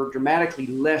 we're dramatically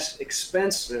less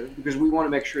expensive because we want to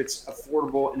make sure it's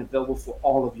affordable and available for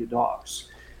all of your dogs.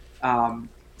 And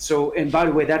by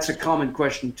the way, that's a common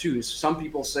question too, is some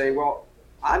people say, well,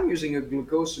 I'm using a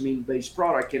glucosamine-based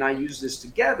product. Can I use this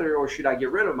together, or should I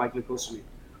get rid of my glucosamine?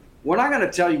 We're not going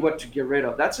to tell you what to get rid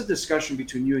of. That's a discussion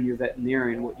between you and your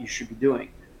veterinarian, what you should be doing.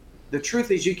 The truth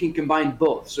is you can combine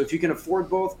both. So if you can afford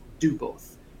both, do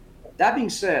both. That being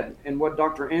said, and what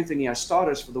Dr. Anthony has taught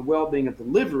us for the well-being of the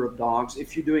liver of dogs,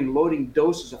 if you're doing loading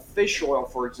doses of fish oil,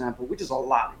 for example, which is a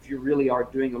lot if you really are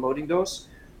doing a loading dose,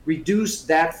 reduce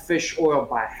that fish oil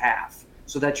by half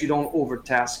so that you don't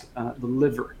overtask the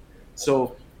liver.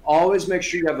 So always make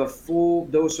sure you have a full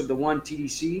dose of the 1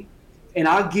 TDC. And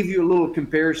I'll give you a little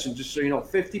comparison just so you know.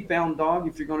 50-pound dog,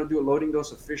 if you're going to do a loading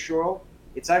dose of fish oil,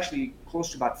 it's actually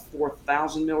close to about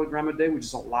 4,000 milligram a day, which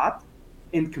is a lot.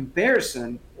 In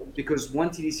comparison, because 1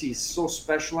 TDC is so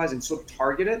specialized and so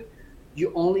targeted,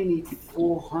 you only need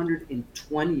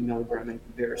 420 milligram in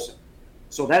comparison.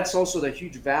 So that's also the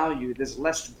huge value. There's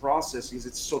less to process because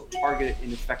it's so targeted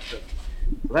and effective.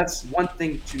 So that's one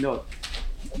thing to note.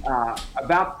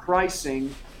 About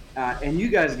pricing, and you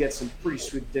guys get some pretty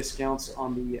sweet discounts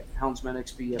on the Houndsman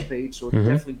XP page, so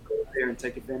definitely go there and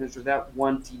take advantage of that.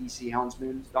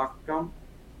 1tdchoundsman.com.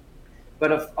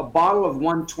 But a bottle of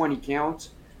 120 count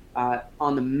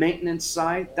on the maintenance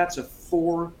side, that's a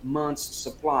 4 months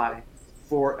supply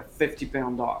for a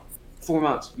 50-pound dog. 4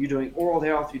 months. You're doing oral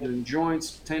health, you're doing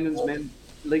joints, tendons,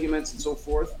 ligaments, and so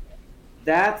forth.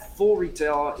 That full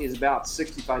retail is about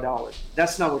 $65.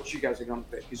 That's not what you guys are going to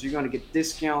pay, because you're going to get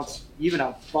discounts, even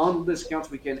a bundle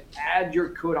discounts. We can add your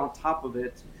code on top of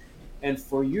it. And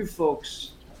for you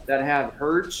folks that have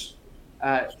herds,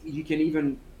 you can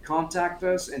even contact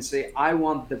us and say, I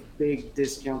want the big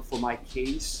discount for my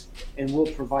case, and we'll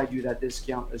provide you that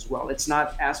discount as well. It's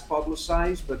not as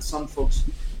publicized, but some folks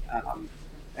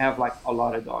have like a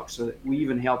lot of dogs, so we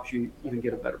even help you even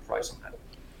get a better price on that.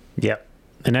 Yep.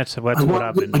 And that's what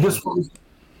I've been doing.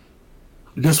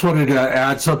 I just wanted to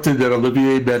add something that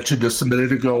Olivier mentioned just a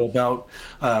minute ago about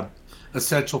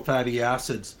essential fatty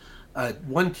acids. 1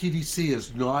 TDC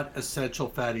is not essential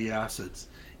fatty acids.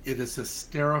 It is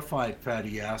esterified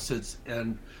fatty acids,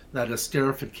 and that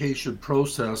esterification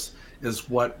process is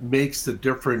what makes the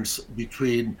difference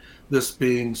between this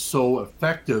being so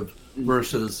effective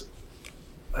versus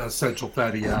essential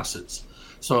fatty acids.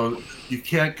 So you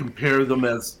can't compare them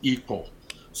as equal.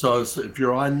 So if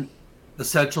you're on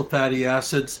essential fatty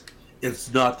acids,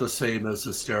 it's not the same as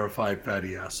esterified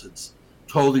fatty acids.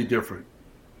 Totally different.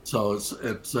 So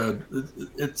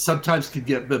it sometimes can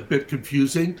get a bit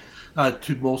confusing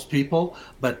to most people,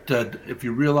 but if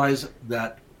you realize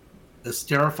that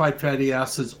esterified fatty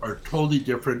acids are totally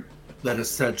different than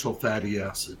essential fatty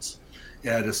acids,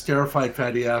 and esterified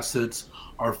fatty acids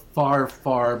are far,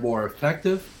 far more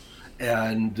effective,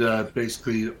 and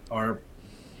basically are,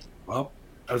 well,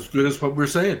 as good as what we're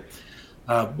saying.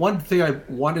 One thing I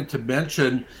wanted to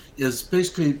mention is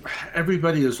basically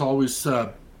everybody is always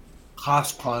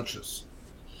cost conscious,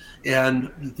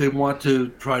 and they want to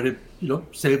try to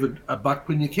save a buck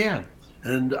when you can,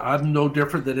 and I'm no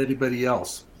different than anybody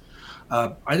else.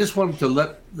 I just wanted to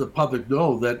let the public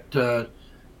know that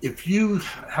if you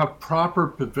have proper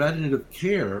preventative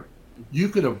care, you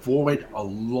can avoid a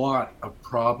lot of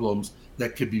problems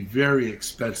that can be very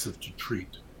expensive to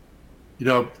treat.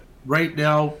 Right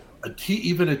now,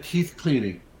 even a teeth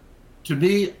cleaning, to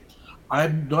me,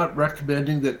 I'm not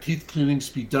recommending that teeth cleanings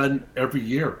be done every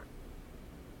year.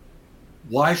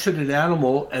 Why should an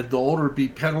animal and the owner be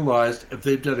penalized if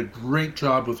they've done a great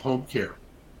job with home care?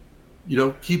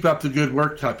 Keep up the good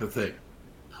work type of thing.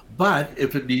 But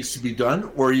if it needs to be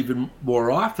done, or even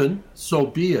more often, so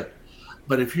be it.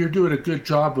 But if you're doing a good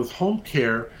job with home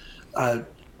care,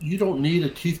 you don't need a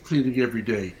teeth cleaning every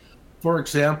day. For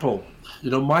example,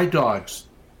 my dogs,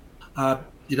 I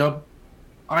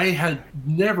had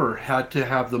never had to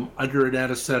have them under an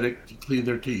anesthetic to clean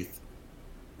their teeth.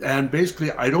 And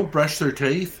basically, I don't brush their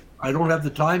teeth. I don't have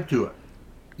the time to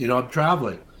it. I'm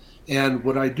traveling. And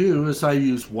what I do is I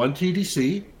use one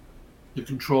TDC to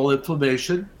control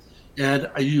inflammation, and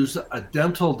I use a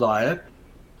dental diet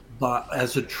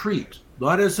as a treat,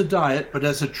 not as a diet, but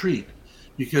as a treat,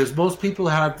 because most people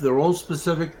have their own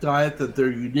specific diet that they're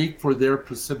unique for their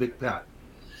specific pet.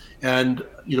 And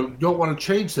don't want to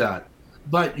change that.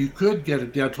 But you could get a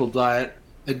dental diet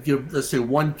and give, let's say,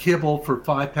 1 kibble for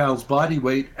 5 pounds body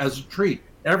weight as a treat.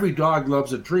 Every dog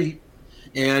loves a treat.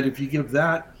 And if you give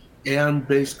that and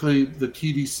basically the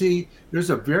TDC, there's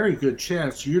a very good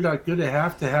chance you're not going to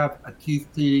have a teeth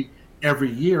cleaning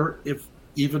every year, if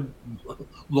even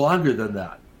longer than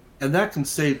that. And that can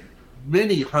save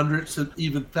many hundreds and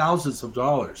even thousands of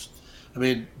dollars. I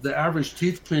mean, the average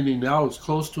teeth cleaning now is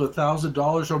close to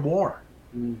 $1,000 or more.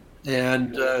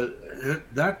 And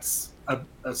that's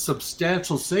a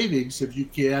substantial savings if you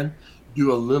can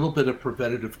do a little bit of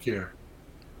preventative care.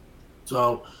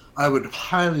 So I would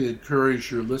highly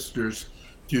encourage your listeners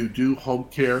to do home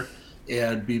care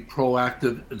and be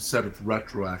proactive instead of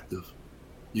retroactive,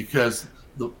 because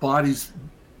the body's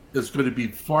is going to be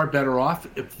far better off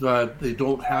if they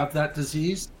don't have that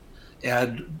disease,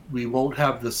 and we won't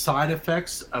have the side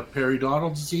effects of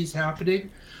periodontal disease happening.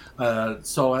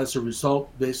 So as a result,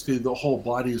 basically the whole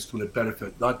body is going to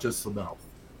benefit, not just the mouth.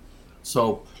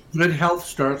 So good health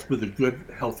starts with a good,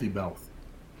 healthy mouth.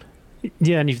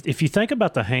 Yeah, and if you think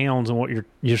about the hounds and what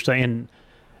you're saying,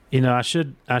 I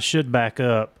should back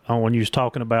up on when you was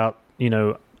talking about,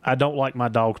 I don't like my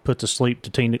dogs put to sleep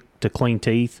to clean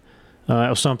teeth. It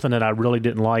was something that I really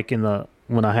didn't like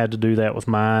when I had to do that with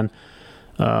mine.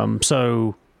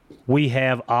 So we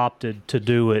have opted to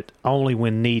do it only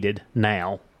when needed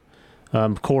now.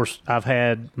 Of course, I've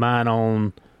had mine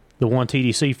on the one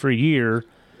TDC for a year,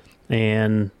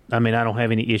 and I mean, I don't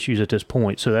have any issues at this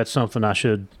point. So that's something I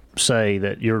should say,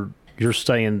 that you're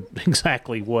saying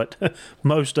exactly what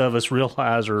most of us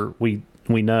realize or we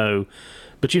know.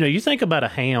 But you think about a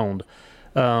hound,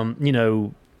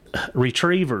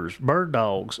 retrievers, bird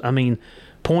dogs, I mean,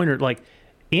 pointer, like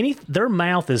their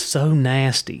mouth is so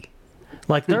nasty.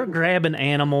 Like they're grabbing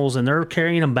animals and they're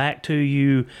carrying them back to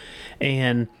you.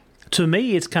 And to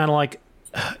me, it's kind of like,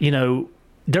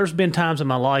 there's been times in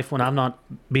my life when I've not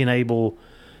been able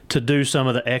to do some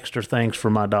of the extra things for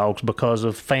my dogs because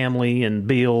of family and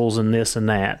bills and this and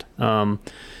that. And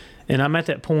I'm at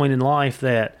that point in life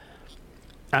that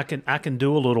I can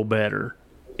do a little better.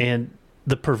 And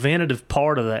the preventative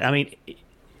part of that, I mean,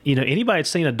 anybody that's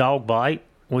seen a dog bite,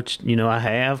 which, I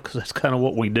have, because that's kind of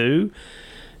what we do,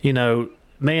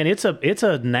 man, it's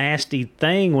a nasty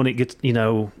thing when it gets,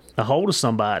 a hold of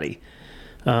somebody.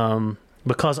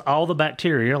 Because all the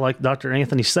bacteria, like Dr.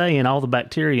 Anthony's saying, all the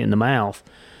bacteria in the mouth,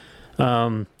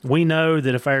 we know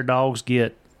that if our dogs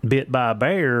get bit by a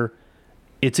bear,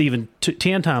 it's even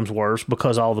 10 times worse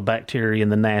because all the bacteria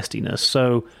and the nastiness.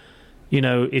 So,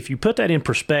 if you put that in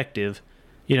perspective,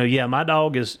 my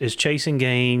dog is chasing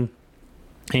game,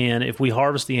 and if we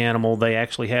harvest the animal, they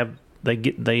actually have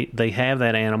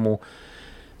that animal.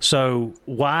 So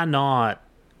why not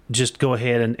just go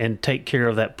ahead and take care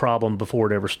of that problem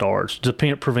before it ever starts?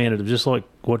 It's preventative, just like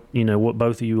what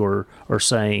both of you are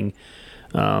saying.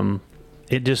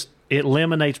 It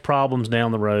eliminates problems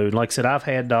down the road. Like I said, I've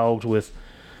had dogs with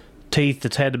teeth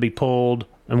that's had to be pulled,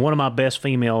 and one of my best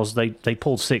females, they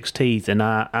pulled 6 teeth, and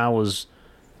I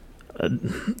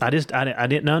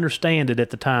didn't understand it at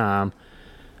the time,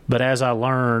 but as I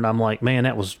learned, I'm like, man,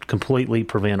 that was completely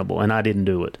preventable, and I didn't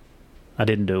do it.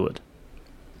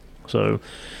 So,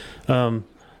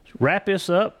 wrap this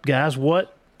up, guys.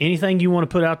 Anything you want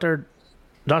to put out there,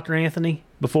 Dr. Anthony,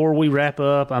 before we wrap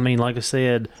up? I mean, like I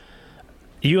said,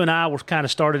 you and I were kind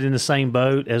of started in the same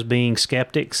boat as being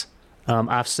skeptics.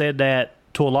 I've said that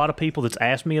to a lot of people that's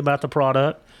asked me about the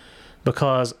product,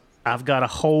 because I've got a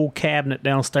whole cabinet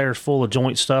downstairs full of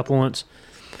joint supplements,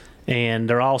 and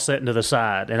they're all sitting to the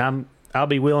side. And I'll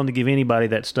be willing to give anybody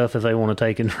that stuff if they want to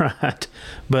take and try it.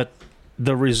 But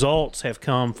the results have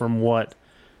come from what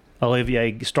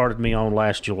Olivier started me on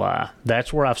last July.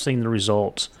 That's where I've seen the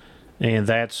results, and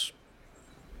that's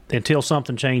until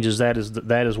something changes. That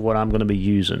is what I'm going to be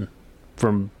using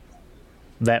from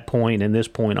that point and this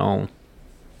point on.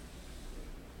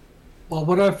 Well,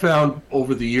 what I've found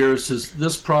over the years is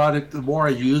this product, the more I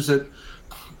use it,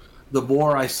 the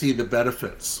more I see the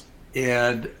benefits.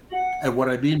 And what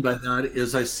I mean by that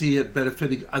is I see it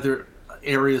benefiting other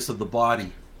areas of the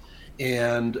body.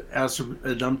 And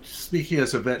and I'm speaking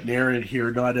as a veterinarian here,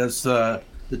 not as the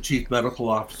chief medical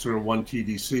officer of one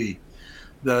TDC.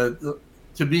 To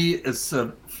me, it's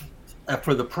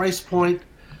for the price point,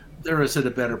 there isn't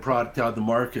a better product on the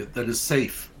market that is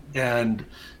safe and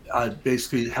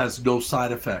basically has no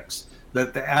side effects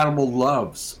that the animal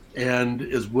loves and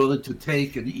is willing to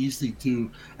take and easy to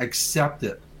accept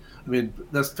it. I mean,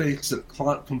 let's face it,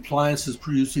 compliance is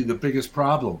usually the biggest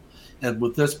problem. And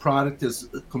with this product,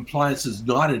 compliance is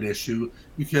not an issue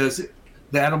because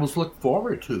the animals look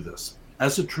forward to this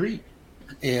as a treat.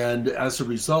 And as a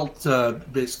result,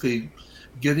 basically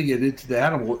getting it into the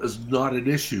animal is not an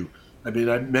issue. I mean,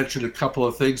 I mentioned a couple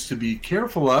of things to be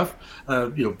careful of,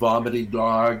 vomiting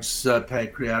dogs,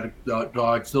 pancreatic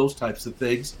dogs, those types of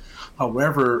things.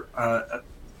 However,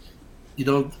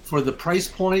 for the price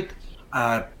point,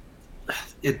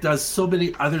 it does so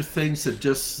many other things that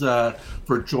just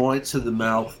for joints in the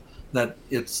mouth that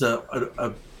it's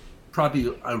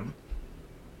probably an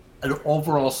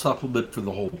overall supplement for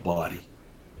the whole body.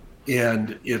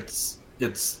 And it's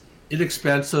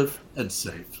inexpensive and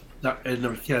safe. And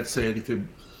I can't say anything,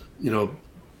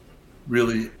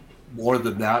 really more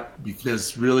than that,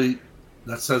 because really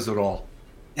that says it all.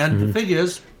 And the thing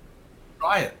is,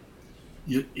 try it.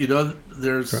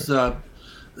 There's right.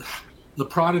 The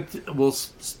product will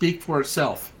speak for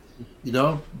itself.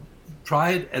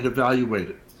 Try it and evaluate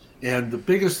it. And the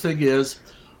biggest thing is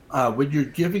when you're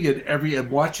giving it and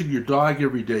watching your dog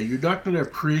every day, you're not going to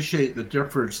appreciate the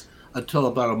difference until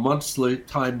about a month's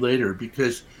time later,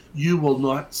 because you will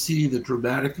not see the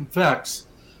dramatic effects.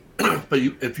 But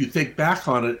if you think back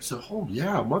on it, say, oh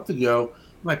yeah, a month ago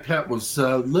my pet was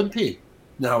limpy.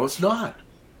 Now it's not.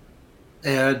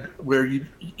 And where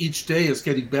each day is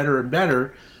getting better and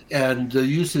better, and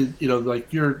usually,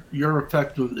 like your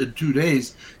effect in 2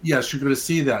 days, yes, you're going to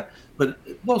see that. But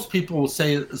most people will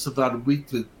say it's about a week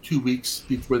to 2 weeks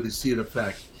before they see an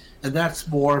effect, and that's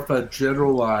more of a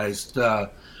generalized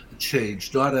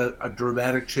change, not a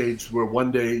dramatic change where one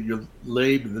day you're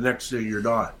lame and the next day you're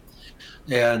not.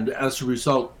 And as a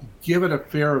result, give it a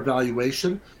fair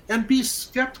evaluation and be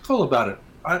skeptical about it.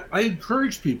 I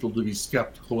encourage people to be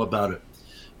skeptical about it,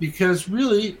 because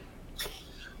really,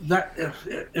 that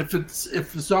if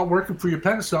it's not working for your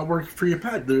pet, it's not working for your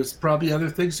pet. There's probably other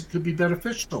things that could be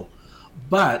beneficial,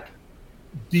 but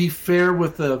be fair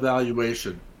with the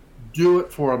evaluation. Do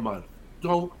it for a month,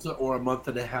 or a month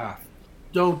and a half.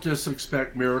 Don't just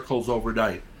expect miracles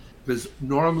overnight, because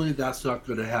normally that's not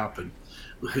going to happen.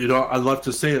 I'd love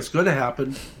to say it's going to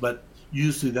happen, but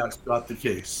usually that's not the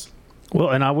case. Well,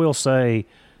 and I will say,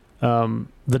 the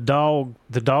dog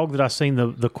that I seen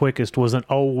the quickest was an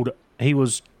old. He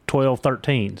was 12,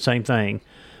 13, same thing.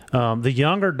 The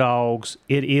younger dogs,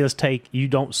 you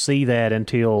don't see that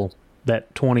until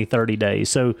that 20, 30 days.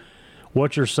 So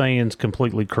what you're saying is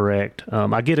completely correct.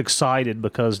 I get excited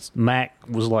because Mac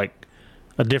was like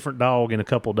a different dog in a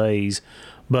couple days,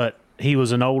 but he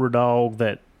was an older dog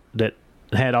that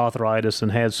had arthritis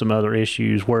and had some other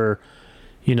issues where,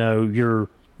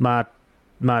 my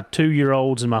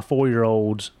 2-year-olds and my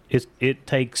 4-year-olds, it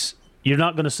takes, you're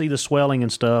not going to see the swelling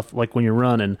and stuff like when you're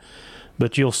running,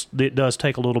 but it does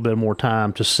take a little bit more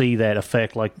time to see that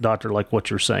effect, like what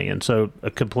you're saying. So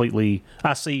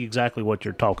I see exactly what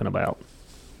you're talking about.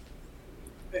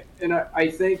 And I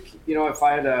think, if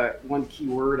I had one key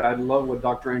word, I love what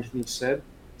Dr. Anthony said.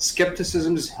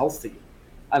 Skepticism is healthy.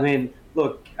 I mean,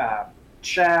 look,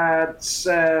 Chad,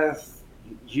 Seth,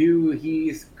 you,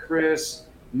 Heath, Chris,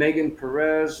 Megan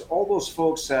Perez, all those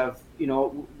folks have,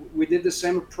 we did the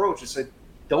same approach. I said,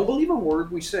 don't believe a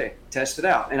word we say, test it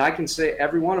out. And I can say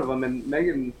every one of them. And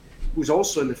Megan, who's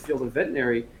also in the field of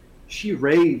veterinary, she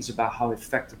raves about how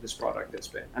effective this product has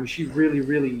been. I mean, she really,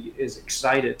 really is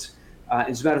excited.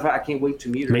 As a matter of fact, I can't wait to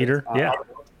meet her. Yeah.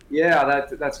 Yeah,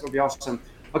 that's going to be awesome.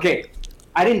 Okay,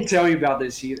 I didn't tell you about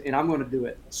this, Heath, and I'm going to do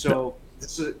it. So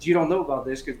you don't know about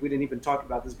this because we didn't even talk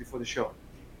about this before the show.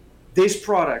 This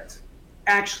product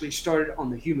actually started on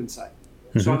the human side.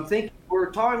 Mm-hmm. So I'm thinking, we're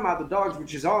talking about the dogs,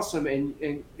 which is awesome.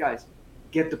 And guys,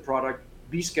 get the product,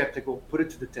 be skeptical, put it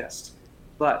to the test.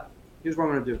 But here's what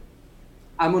I'm going to do.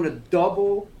 I'm going to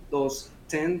double those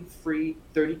 10 free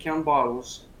 30-count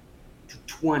bottles to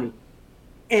 20.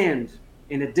 And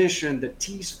in addition, the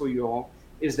tease for you all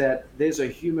is that there's a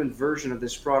human version of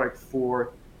this product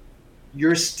for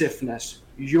your stiffness,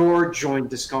 your joint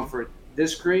discomfort.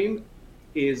 This cream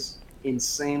is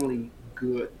insanely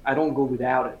good. I don't go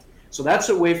without it. So that's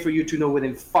a way for you to know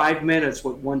within 5 minutes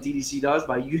what one TDC does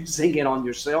by using it on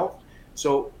yourself.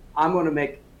 So I'm going to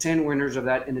make 10 winners of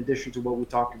that in addition to what we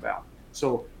talked about.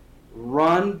 So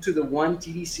run to the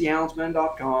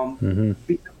 1tdchoundsman.com,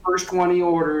 beat the first 20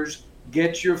 orders,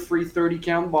 get your free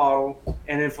 30-count bottle,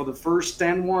 and then for the first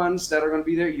 10 ones that are going to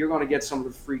be there, you're going to get some of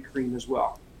the free cream as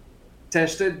well.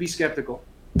 Test it, be skeptical.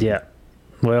 Yeah.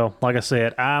 Well, like I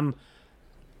said, I'm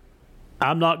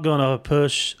not going to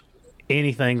push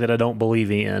anything that I don't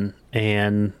believe in.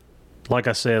 And like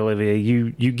I said, Olivia,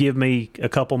 you give me a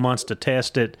couple months to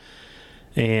test it,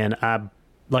 and I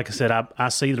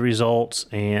see the results,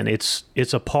 and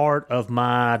it's a part of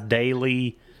my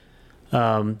daily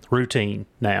routine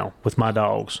now with my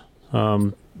dogs,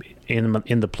 in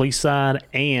the police side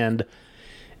and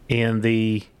in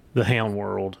the hound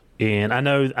world. And I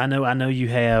know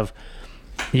you've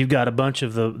got a bunch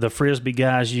of the Frisbee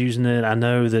guys using it. I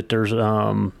know that there's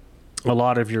a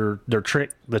lot of the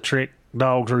trick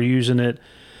dogs are using it.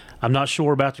 I'm not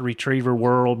sure about the retriever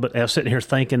world, but I was sitting here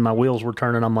thinking, my wheels were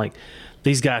turning. I'm like,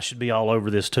 these guys should be all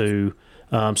over this too.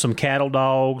 Some cattle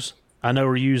dogs I know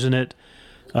are using it.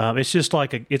 It's just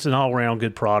like it's an all-around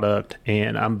good product,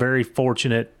 and I'm very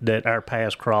fortunate that our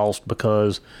paths crossed,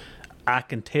 because I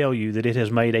can tell you that it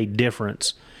has made a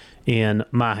difference in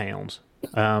my hounds.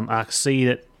 I see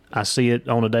it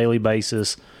on a daily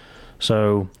basis.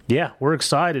 So, yeah, we're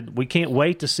excited. We can't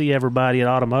wait to see everybody at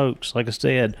Autumn Oaks. Like I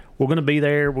said, we're going to be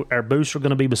there. Our booths are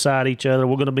going to be beside each other.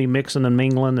 We're going to be mixing and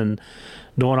mingling and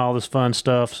doing all this fun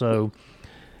stuff. So,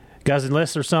 guys,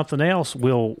 unless there's something else,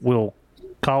 we'll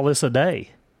call this a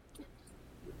day.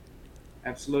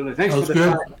 Absolutely. Thanks for the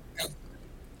time.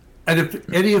 And if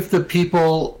any of the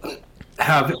people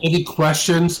have any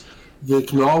questions, they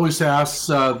can always ask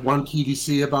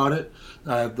 1TDC about it.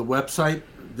 The website,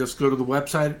 just go to the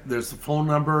website. There's the phone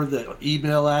number, the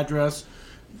email address.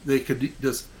 They could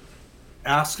just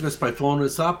ask us by phoning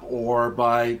us up or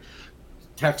by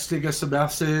texting us a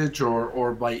message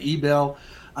or by email.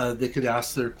 They could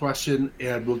ask their question,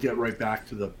 and we'll get right back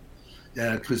to them.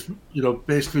 Because,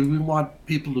 basically we want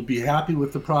people to be happy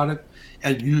with the product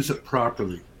and use it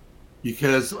properly.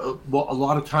 Because a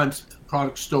lot of times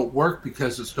products don't work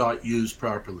because it's not used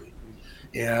properly.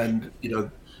 And,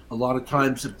 a lot of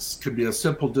times it can be a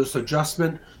simple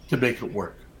disadjustment to make it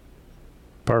work.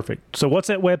 Perfect. So what's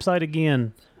that website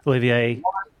again, Olivier?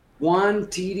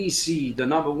 1TDC, the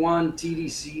number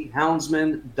 1TDC,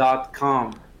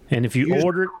 Houndsman.com. And if you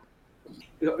order...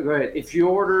 Go ahead. If you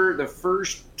order the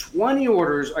first 20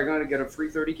 orders, are going to get a free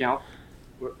 30 count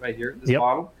right here, this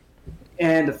bottle.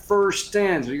 And the first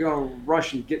 10, so you're going to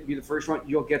rush and be the first one,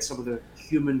 you'll get some of the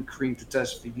human cream to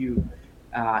test for you.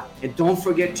 And don't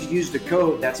forget to use the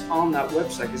code that's on that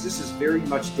website, because this is very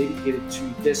much dedicated to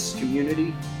this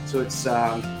community. So it's,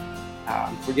 I'm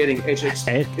forgetting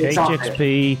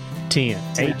HXP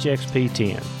 10. HXP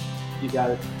 10. You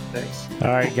got it. Thanks. All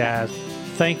right, guys.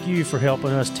 Thank you for helping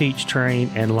us teach,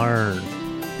 train, and learn.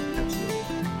 Absolutely.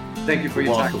 Thank you for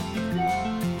your time.